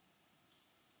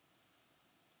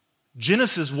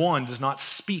 Genesis 1 does not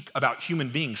speak about human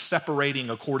beings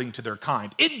separating according to their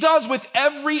kind. It does with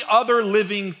every other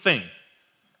living thing.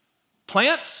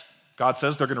 Plants, God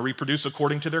says they're going to reproduce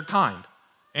according to their kind.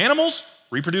 Animals,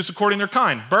 reproduce according to their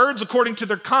kind. Birds, according to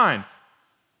their kind.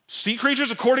 Sea creatures,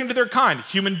 according to their kind.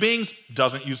 Human beings,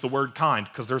 doesn't use the word kind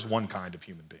because there's one kind of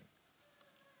human being.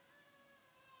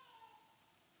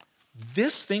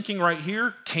 This thinking right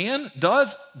here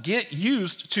does get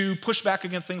used to push back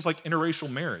against things like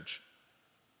interracial marriage.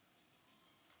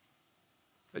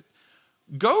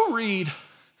 Go read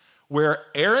where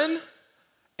Aaron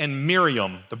and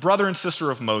Miriam, the brother and sister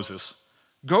of Moses,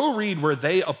 go read where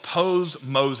they oppose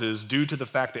Moses due to the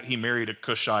fact that he married a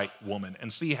Cushite woman,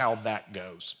 and see how that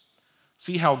goes.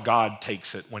 See how God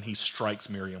takes it when he strikes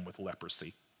Miriam with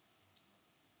leprosy.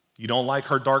 You don't like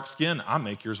her dark skin? I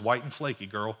make yours white and flaky,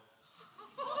 girl.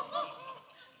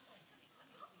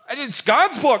 It's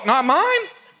God's book, not mine.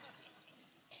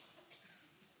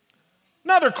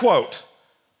 Another quote.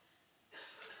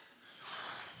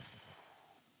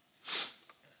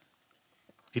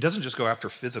 He doesn't just go after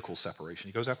physical separation,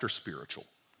 he goes after spiritual.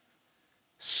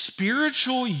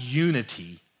 Spiritual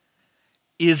unity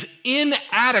is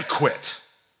inadequate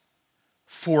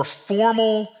for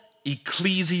formal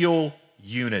ecclesial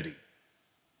unity.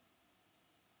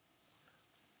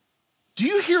 Do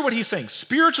you hear what he's saying?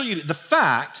 Spiritual unity, the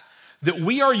fact that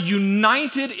we are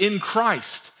united in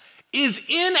Christ, is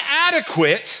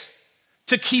inadequate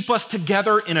to keep us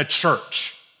together in a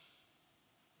church.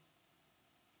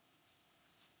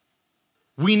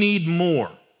 We need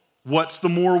more. What's the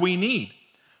more we need?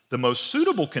 The most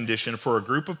suitable condition for a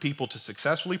group of people to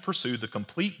successfully pursue the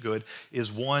complete good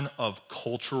is one of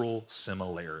cultural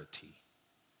similarity.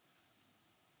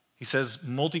 He says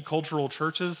multicultural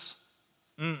churches,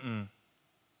 the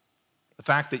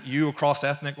fact that you across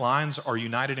ethnic lines are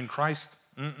united in Christ,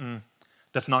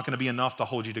 that's not going to be enough to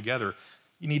hold you together.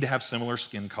 You need to have similar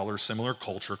skin color, similar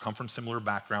culture, come from similar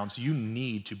backgrounds. You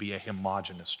need to be a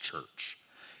homogeneous church.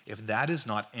 If that is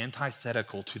not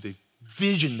antithetical to the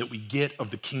vision that we get of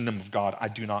the kingdom of God, I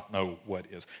do not know what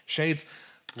is. Shades,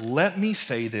 let me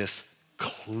say this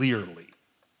clearly.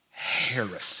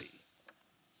 Heresy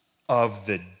of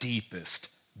the deepest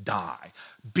dye,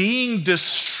 being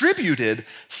distributed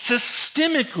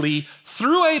systemically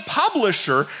through a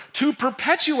publisher to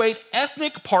perpetuate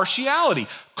ethnic partiality,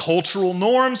 cultural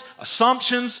norms,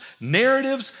 assumptions,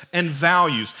 narratives, and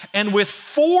values. And with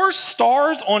 4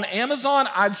 stars on Amazon,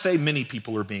 I'd say many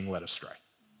people are being led astray.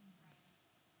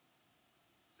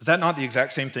 Is that not the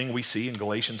exact same thing we see in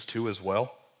Galatians 2 as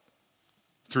well?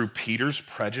 Through Peter's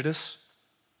prejudice,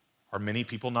 are many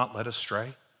people not led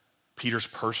astray? Peter's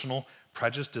personal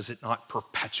prejudice, does it not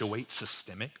perpetuate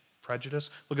systemic prejudice?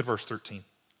 Look at verse 13.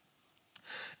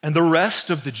 And the rest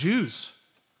of the Jews,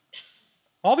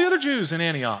 all the other Jews in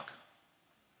Antioch,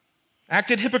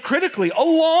 acted hypocritically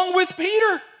along with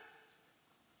Peter,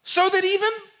 so that even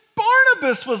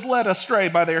Barnabas was led astray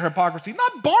by their hypocrisy.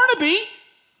 Not Barnaby,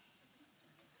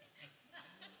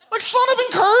 like son of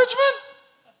encouragement.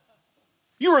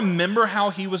 You remember how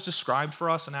he was described for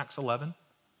us in Acts 11?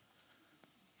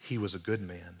 He was a good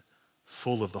man,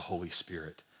 full of the Holy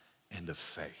Spirit and of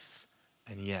faith.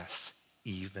 And yes,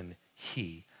 even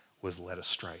he was led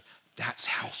astray. That's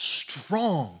how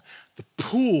strong the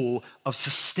pool of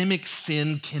systemic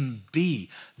sin can be.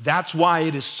 That's why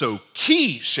it is so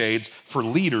key, Shades, for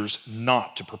leaders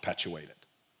not to perpetuate it.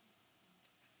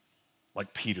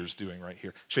 Like Peter's doing right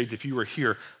here. Shades, if you were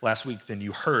here last week, then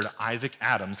you heard Isaac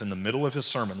Adams in the middle of his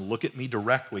sermon look at me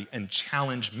directly and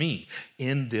challenge me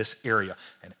in this area.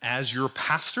 And as your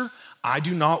pastor, I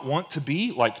do not want to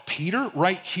be like Peter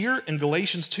right here in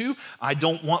Galatians 2. I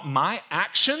don't want my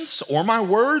actions or my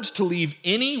words to leave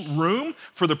any room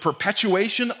for the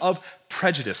perpetuation of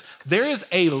prejudice. There is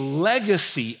a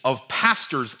legacy of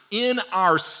pastors in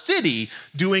our city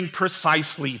doing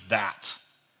precisely that.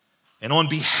 And on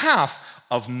behalf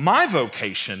of my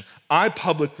vocation, I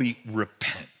publicly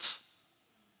repent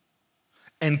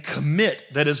and commit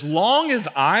that as long as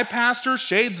I pastor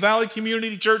Shades Valley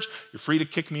Community Church, you're free to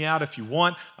kick me out if you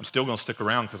want. I'm still going to stick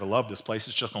around because I love this place.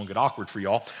 It's just going to get awkward for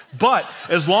y'all. But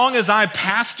as long as I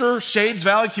pastor Shades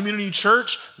Valley Community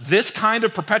Church, this kind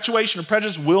of perpetuation of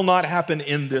prejudice will not happen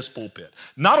in this pulpit.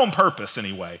 Not on purpose,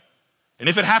 anyway. And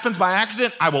if it happens by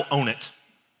accident, I will own it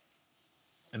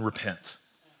and repent.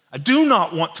 I do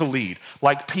not want to lead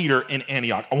like Peter in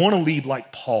Antioch. I want to lead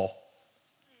like Paul.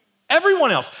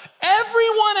 Everyone else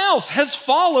has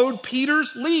followed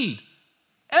Peter's lead.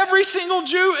 Every single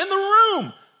Jew in the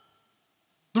room.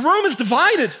 The room is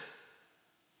divided.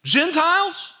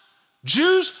 Gentiles,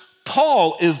 Jews,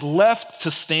 Paul is left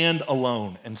to stand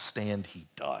alone, and stand he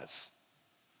does.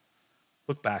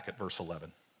 Look back at verse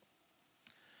 11.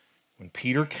 When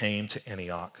Peter came to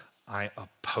Antioch, I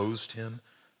opposed him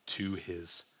to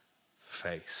his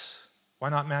face. Why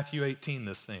not Matthew 18,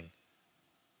 this thing?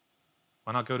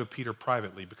 Why not go to Peter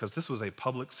privately? Because this was a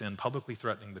public sin, publicly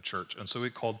threatening the church, and so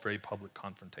it called for a public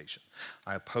confrontation.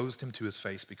 I opposed him to his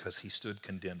face because he stood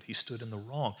condemned. He stood in the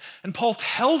wrong. And Paul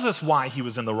tells us why he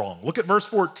was in the wrong. Look at verse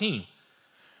 14.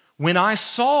 When I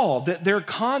saw that their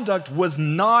conduct was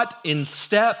not in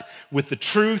step with the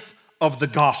truth of the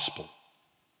gospel.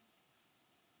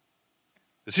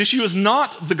 This issue is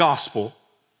not the gospel,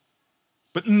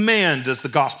 but man, does the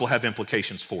gospel have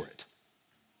implications for it.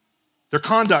 Their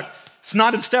conduct is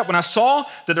not in step. When I saw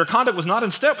that their conduct was not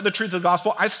in step with the truth of the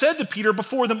gospel, I said to Peter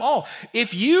before them all,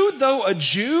 if you, though a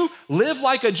Jew, live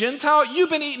like a Gentile, you've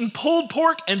been eating pulled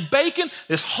pork and bacon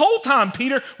this whole time,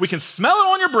 Peter. We can smell it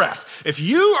on your breath. If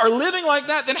you are living like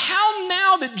that, then how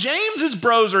now that James's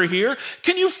bros are here,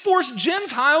 can you force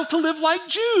Gentiles to live like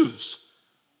Jews?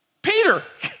 Peter,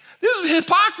 this is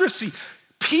hypocrisy.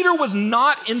 Peter was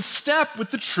not in step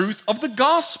with the truth of the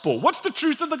gospel. What's the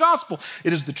truth of the gospel?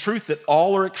 It is the truth that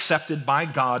all are accepted by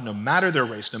God, no matter their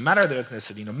race, no matter their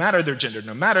ethnicity, no matter their gender,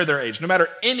 no matter their age, no matter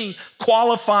any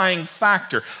qualifying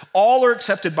factor. All are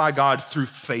accepted by God through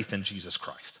faith in Jesus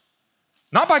Christ.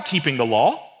 Not by keeping the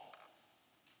law.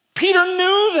 Peter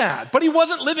knew that, but he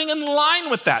wasn't living in line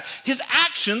with that. His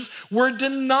actions were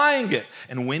denying it.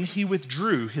 And when he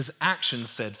withdrew, his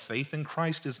actions said, faith in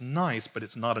Christ is nice, but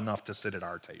it's not enough to sit at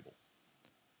our table.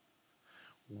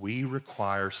 We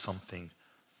require something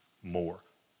more.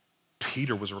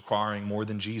 Peter was requiring more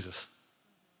than Jesus.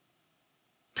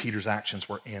 Peter's actions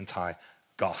were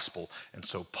anti-gospel. And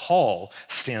so Paul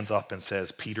stands up and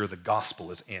says, Peter, the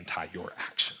gospel is anti your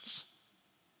actions.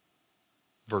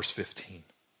 Verse 15.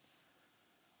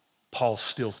 Paul's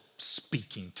still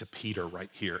speaking to Peter right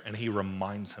here, and he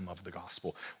reminds him of the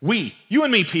gospel. We, you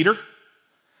and me, Peter,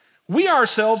 we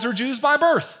ourselves are Jews by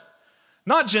birth,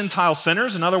 not Gentile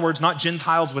sinners. In other words, not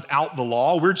Gentiles without the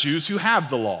law. We're Jews who have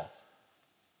the law.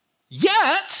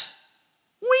 Yet,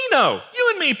 we know, you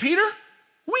and me, Peter,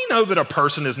 we know that a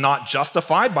person is not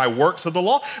justified by works of the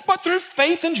law, but through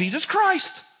faith in Jesus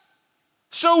Christ.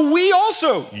 So we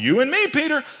also, you and me,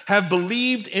 Peter, have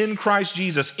believed in Christ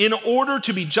Jesus in order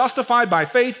to be justified by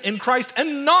faith in Christ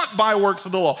and not by works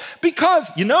of the law. Because,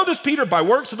 you know this, Peter, by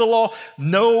works of the law,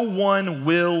 no one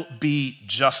will be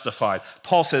justified.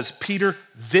 Paul says, Peter,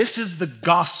 this is the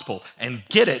gospel, and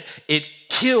get it, it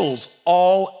kills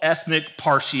all ethnic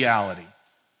partiality.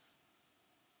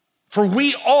 For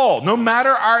we all, no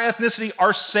matter our ethnicity,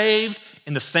 are saved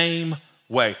in the same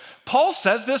way. Paul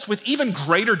says this with even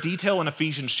greater detail in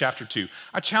Ephesians chapter 2.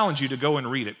 I challenge you to go and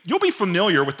read it. You'll be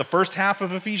familiar with the first half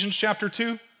of Ephesians chapter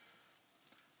 2.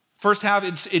 First half,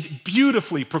 it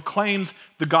beautifully proclaims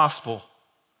the gospel.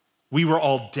 We were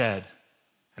all dead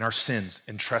in our sins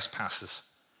and trespasses.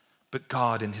 But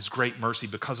God, in his great mercy,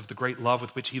 because of the great love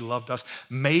with which he loved us,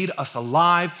 made us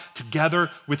alive together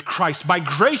with Christ. By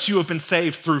grace you have been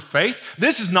saved through faith.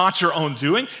 This is not your own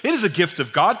doing. It is a gift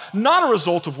of God, not a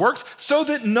result of works, so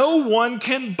that no one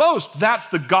can boast. That's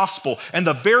the gospel. And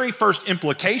the very first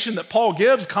implication that Paul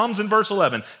gives comes in verse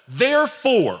 11.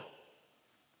 Therefore,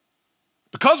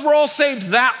 Because we're all saved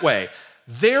that way,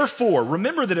 therefore,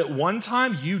 remember that at one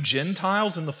time, you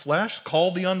Gentiles in the flesh,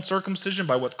 called the uncircumcision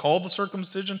by what's called the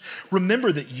circumcision,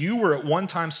 remember that you were at one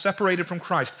time separated from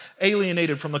Christ,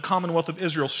 alienated from the commonwealth of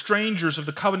Israel, strangers of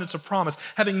the covenants of promise,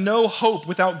 having no hope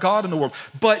without God in the world.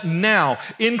 But now,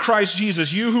 in Christ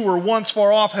Jesus, you who were once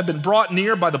far off have been brought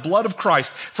near by the blood of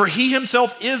Christ. For he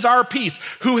himself is our peace,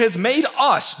 who has made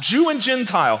us, Jew and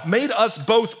Gentile, made us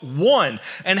both one,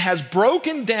 and has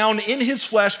broken down in his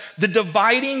flesh the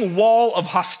dividing wall of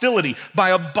hostility by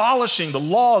abolishing the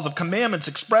laws of commandments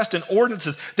expressed in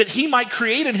ordinances, that he might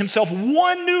create in himself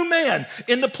one new man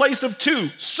in the place of two,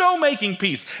 so making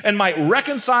peace, and might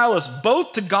reconcile us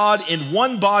both to God in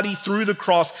one body through the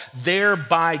cross,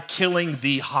 thereby killing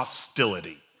the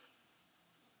hostility.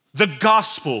 The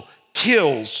gospel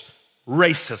kills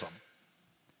racism.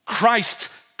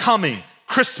 Christ's coming,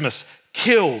 Christmas,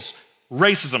 kills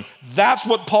racism. That's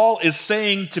what Paul is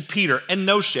saying to Peter. And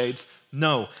no shades,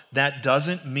 no, that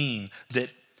doesn't mean that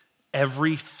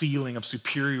every feeling of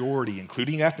superiority,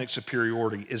 including ethnic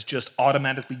superiority, is just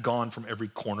automatically gone from every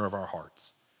corner of our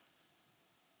hearts.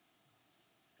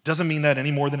 Doesn't mean that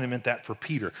any more than it meant that for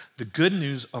Peter. The good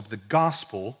news of the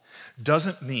gospel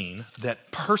doesn't mean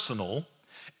that personal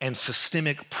and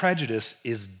systemic prejudice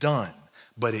is done,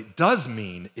 but it does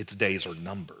mean its days are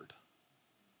numbered.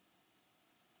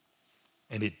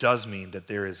 And it does mean that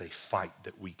there is a fight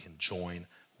that we can join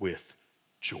with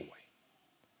joy.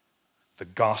 The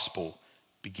gospel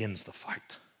begins the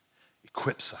fight,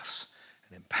 equips us,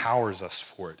 and empowers us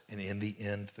for it. And in the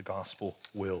end, the gospel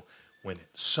will win it.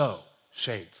 So,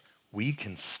 shades, we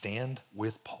can stand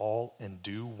with Paul and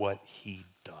do what he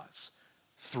does.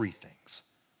 3 things.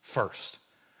 First,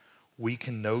 we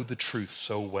can know the truth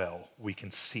so well, we can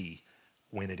see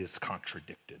when it is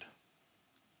contradicted.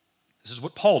 This is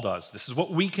what Paul does. This is what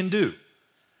we can do.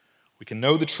 We can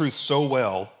know the truth so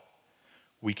well,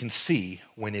 we can see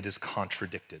when it is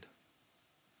contradicted.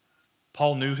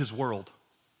 Paul knew his world,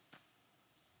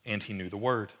 and he knew the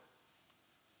word.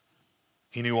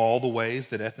 He knew all the ways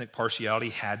that ethnic partiality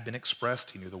had been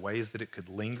expressed. He knew the ways that it could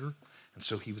linger, and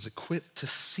so he was equipped to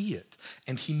see it.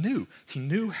 And he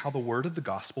knew how the word of the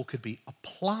gospel could be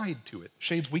applied to it.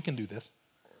 Shades, we can do this.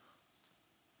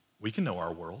 We can know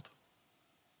our world,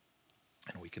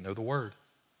 and we can know the word.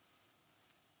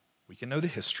 We can know the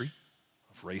history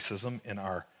of racism in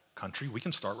our country. We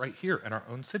can start right here in our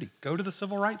own city. Go to the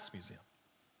Civil Rights Museum.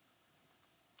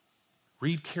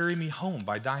 Read Carry Me Home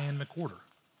by Diane McWhorter.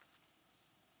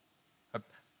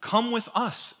 Come with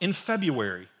us in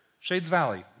February, Shades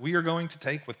Valley. We are going to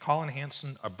take, with Colin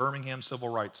Hanson, a Birmingham Civil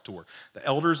Rights tour. The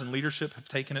elders and leadership have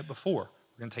taken it before.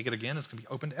 We're going to take it again. It's going to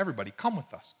be open to everybody. Come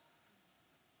with us.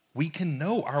 We can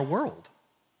know our world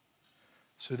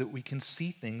so that we can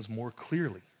see things more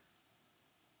clearly.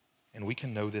 And we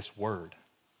can know this word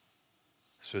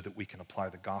so that we can apply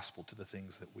the gospel to the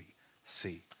things that we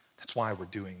see. That's why we're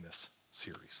doing this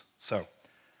series. So,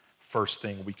 first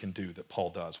thing we can do that Paul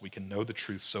does, we can know the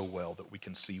truth so well that we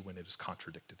can see when it is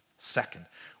contradicted. Second,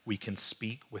 we can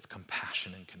speak with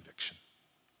compassion and conviction.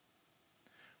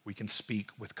 We can speak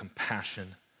with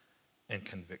compassion and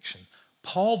conviction.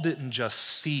 Paul didn't just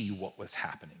see what was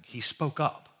happening. He spoke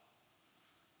up.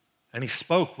 And he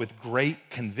spoke with great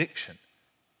conviction.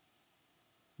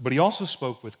 But he also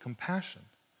spoke with compassion.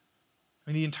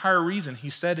 I mean, the entire reason he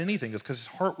said anything is because his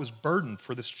heart was burdened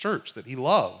for this church that he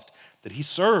loved, that he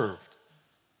served.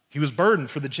 He was burdened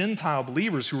for the Gentile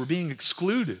believers who were being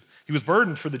excluded. He was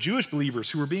burdened for the Jewish believers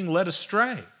who were being led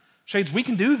astray. Shades, we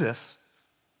can do this.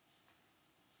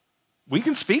 We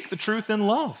can speak the truth in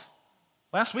love.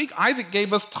 Last week, Isaac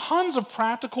gave us tons of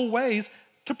practical ways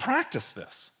to practice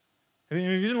this. I mean,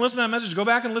 if you didn't listen to that message, go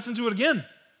back and listen to it again.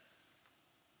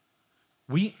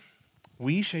 We,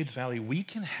 Shades Valley, we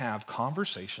can have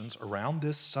conversations around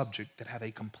this subject that have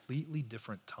a completely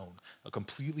different tone, a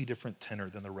completely different tenor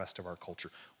than the rest of our culture.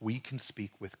 We can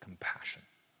speak with compassion.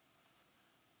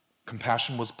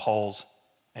 Compassion was Paul's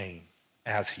aim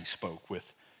as he spoke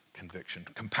with conviction.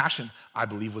 Compassion, I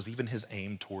believe, was even his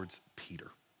aim towards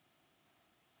Peter.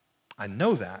 I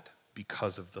know that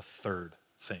because of the third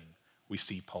thing we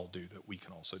see Paul do that we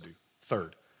can also do.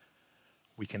 Third,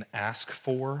 we can ask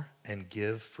for and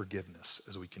give forgiveness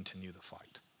as we continue the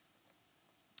fight.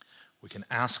 We can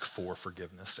ask for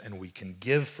forgiveness and we can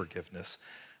give forgiveness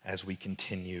as we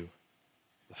continue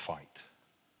the fight.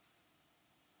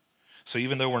 So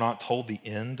even though we're not told the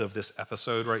end of this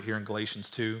episode right here in Galatians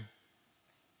 2,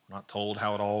 we're not told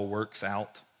how it all works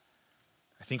out,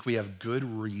 I think we have good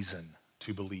reason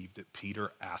to believe that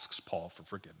Peter asks Paul for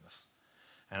forgiveness.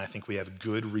 And I think we have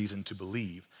good reason to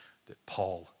believe that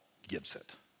Paul gives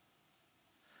it.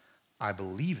 I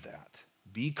believe that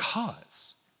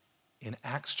because in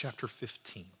Acts chapter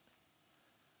 15,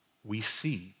 we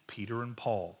see Peter and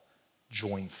Paul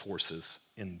join forces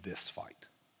in this fight.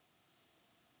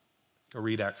 Go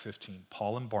read Acts 15.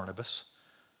 Paul and Barnabas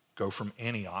go from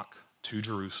Antioch to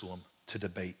Jerusalem to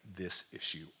debate this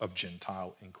issue of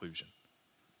Gentile inclusion.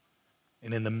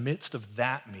 And in the midst of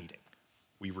that meeting,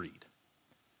 we read,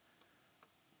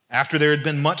 after there had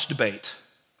been much debate,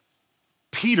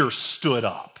 Peter stood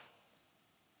up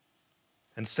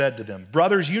and said to them,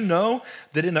 brothers, you know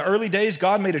that in the early days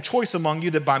God made a choice among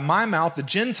you that by my mouth the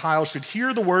Gentiles should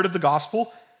hear the word of the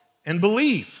gospel and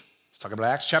believe. He's talking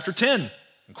about Acts chapter 10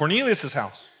 in Cornelius'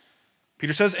 house.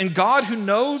 Peter says, and God who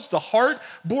knows the heart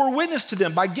bore witness to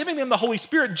them by giving them the Holy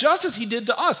Spirit just as he did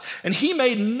to us. And he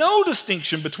made no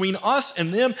distinction between us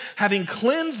and them, having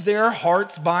cleansed their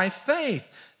hearts by faith.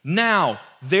 Now,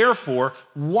 therefore,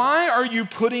 why are you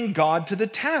putting God to the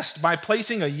test by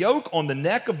placing a yoke on the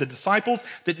neck of the disciples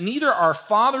that neither our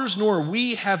fathers nor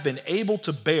we have been able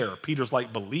to bear? Peter's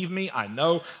like, believe me, I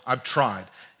know, I've tried.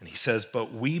 And he says,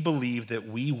 but we believe that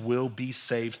we will be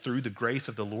saved through the grace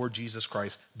of the Lord Jesus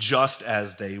Christ, just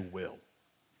as they will.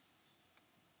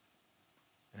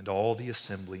 And all the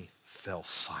assembly fell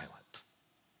silent,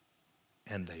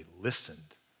 and they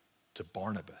listened to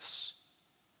Barnabas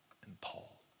and Paul.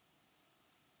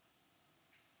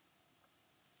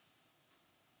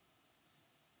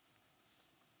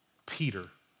 Peter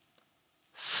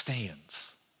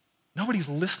stands. Nobody's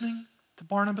listening to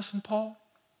Barnabas and Paul.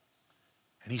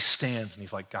 And he stands and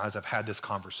he's like, guys, I've had this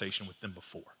conversation with them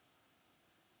before.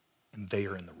 And they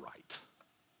are in the right.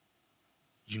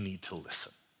 You need to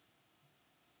listen.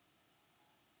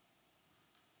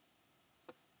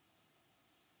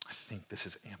 I think this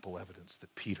is ample evidence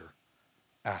that Peter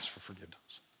asked for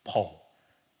forgiveness. Paul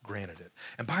granted it.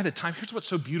 And by the time, here's what's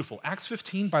so beautiful. Acts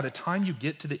 15, by the time you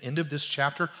get to the end of this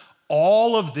chapter,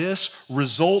 all of this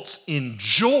results in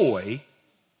joy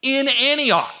in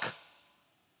Antioch.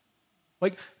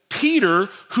 Like Peter,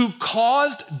 who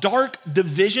caused dark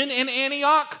division in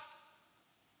Antioch,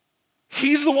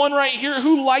 he's the one right here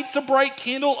who lights a bright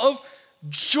candle of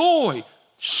joy.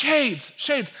 Shades.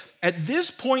 At this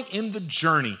point in the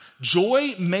journey,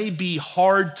 joy may be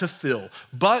hard to fill,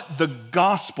 but the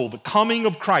gospel, the coming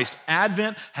of Christ,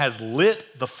 Advent has lit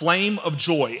the flame of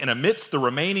joy. And amidst the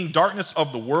remaining darkness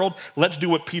of the world, let's do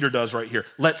what Peter does right here.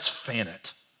 Let's fan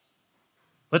it.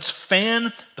 Let's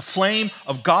fan the flame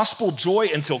of gospel joy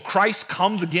until Christ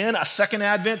comes again, a second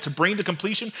advent to bring to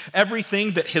completion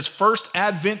everything that his first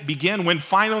advent began, when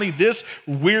finally this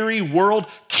weary world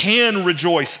can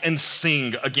rejoice and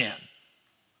sing again.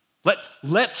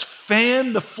 Let's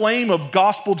fan the flame of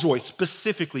gospel joy,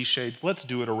 specifically, Shades. Let's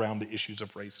do it around the issues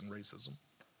of race and racism.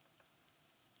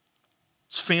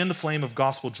 Let's fan the flame of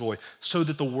gospel joy so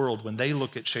that the world, when they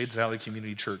look at Shades Valley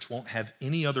Community Church, won't have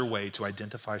any other way to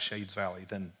identify Shades Valley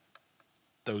than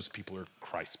those people are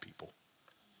Christ's people,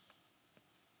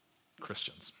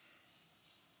 Christians.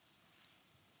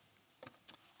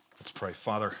 Let's pray.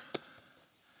 Father,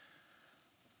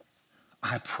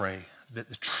 I pray that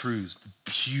the truths, the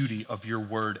beauty of your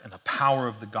word, and the power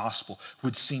of the gospel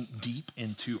would sink deep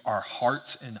into our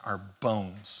hearts and our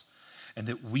bones, and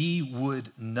that we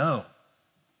would know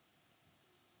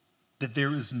that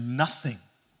there is nothing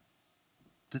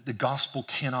that the gospel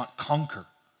cannot conquer.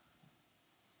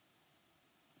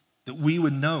 That we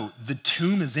would know the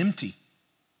tomb is empty.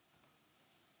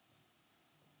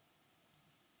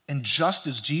 And just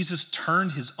as Jesus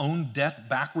turned his own death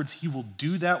backwards, he will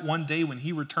do that one day when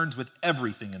he returns with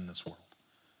everything in this world.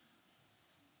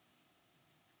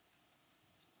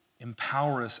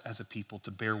 Empower us as a people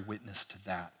to bear witness to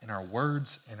that in our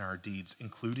words and our deeds,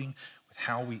 including with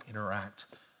how we interact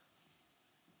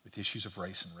with issues of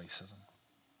race and racism.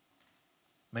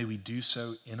 May we do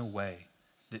so in a way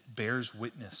that bears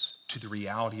witness to the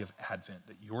reality of Advent,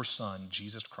 that your Son,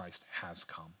 Jesus Christ, has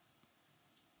come.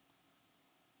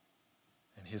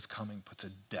 And his coming puts a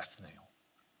death nail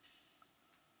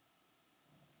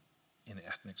in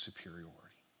ethnic superiority.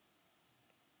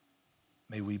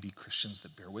 May we be Christians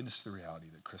that bear witness to the reality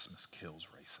that Christmas kills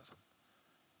racism.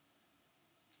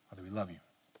 Father, we love you.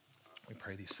 We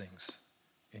pray these things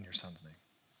in your Son's name.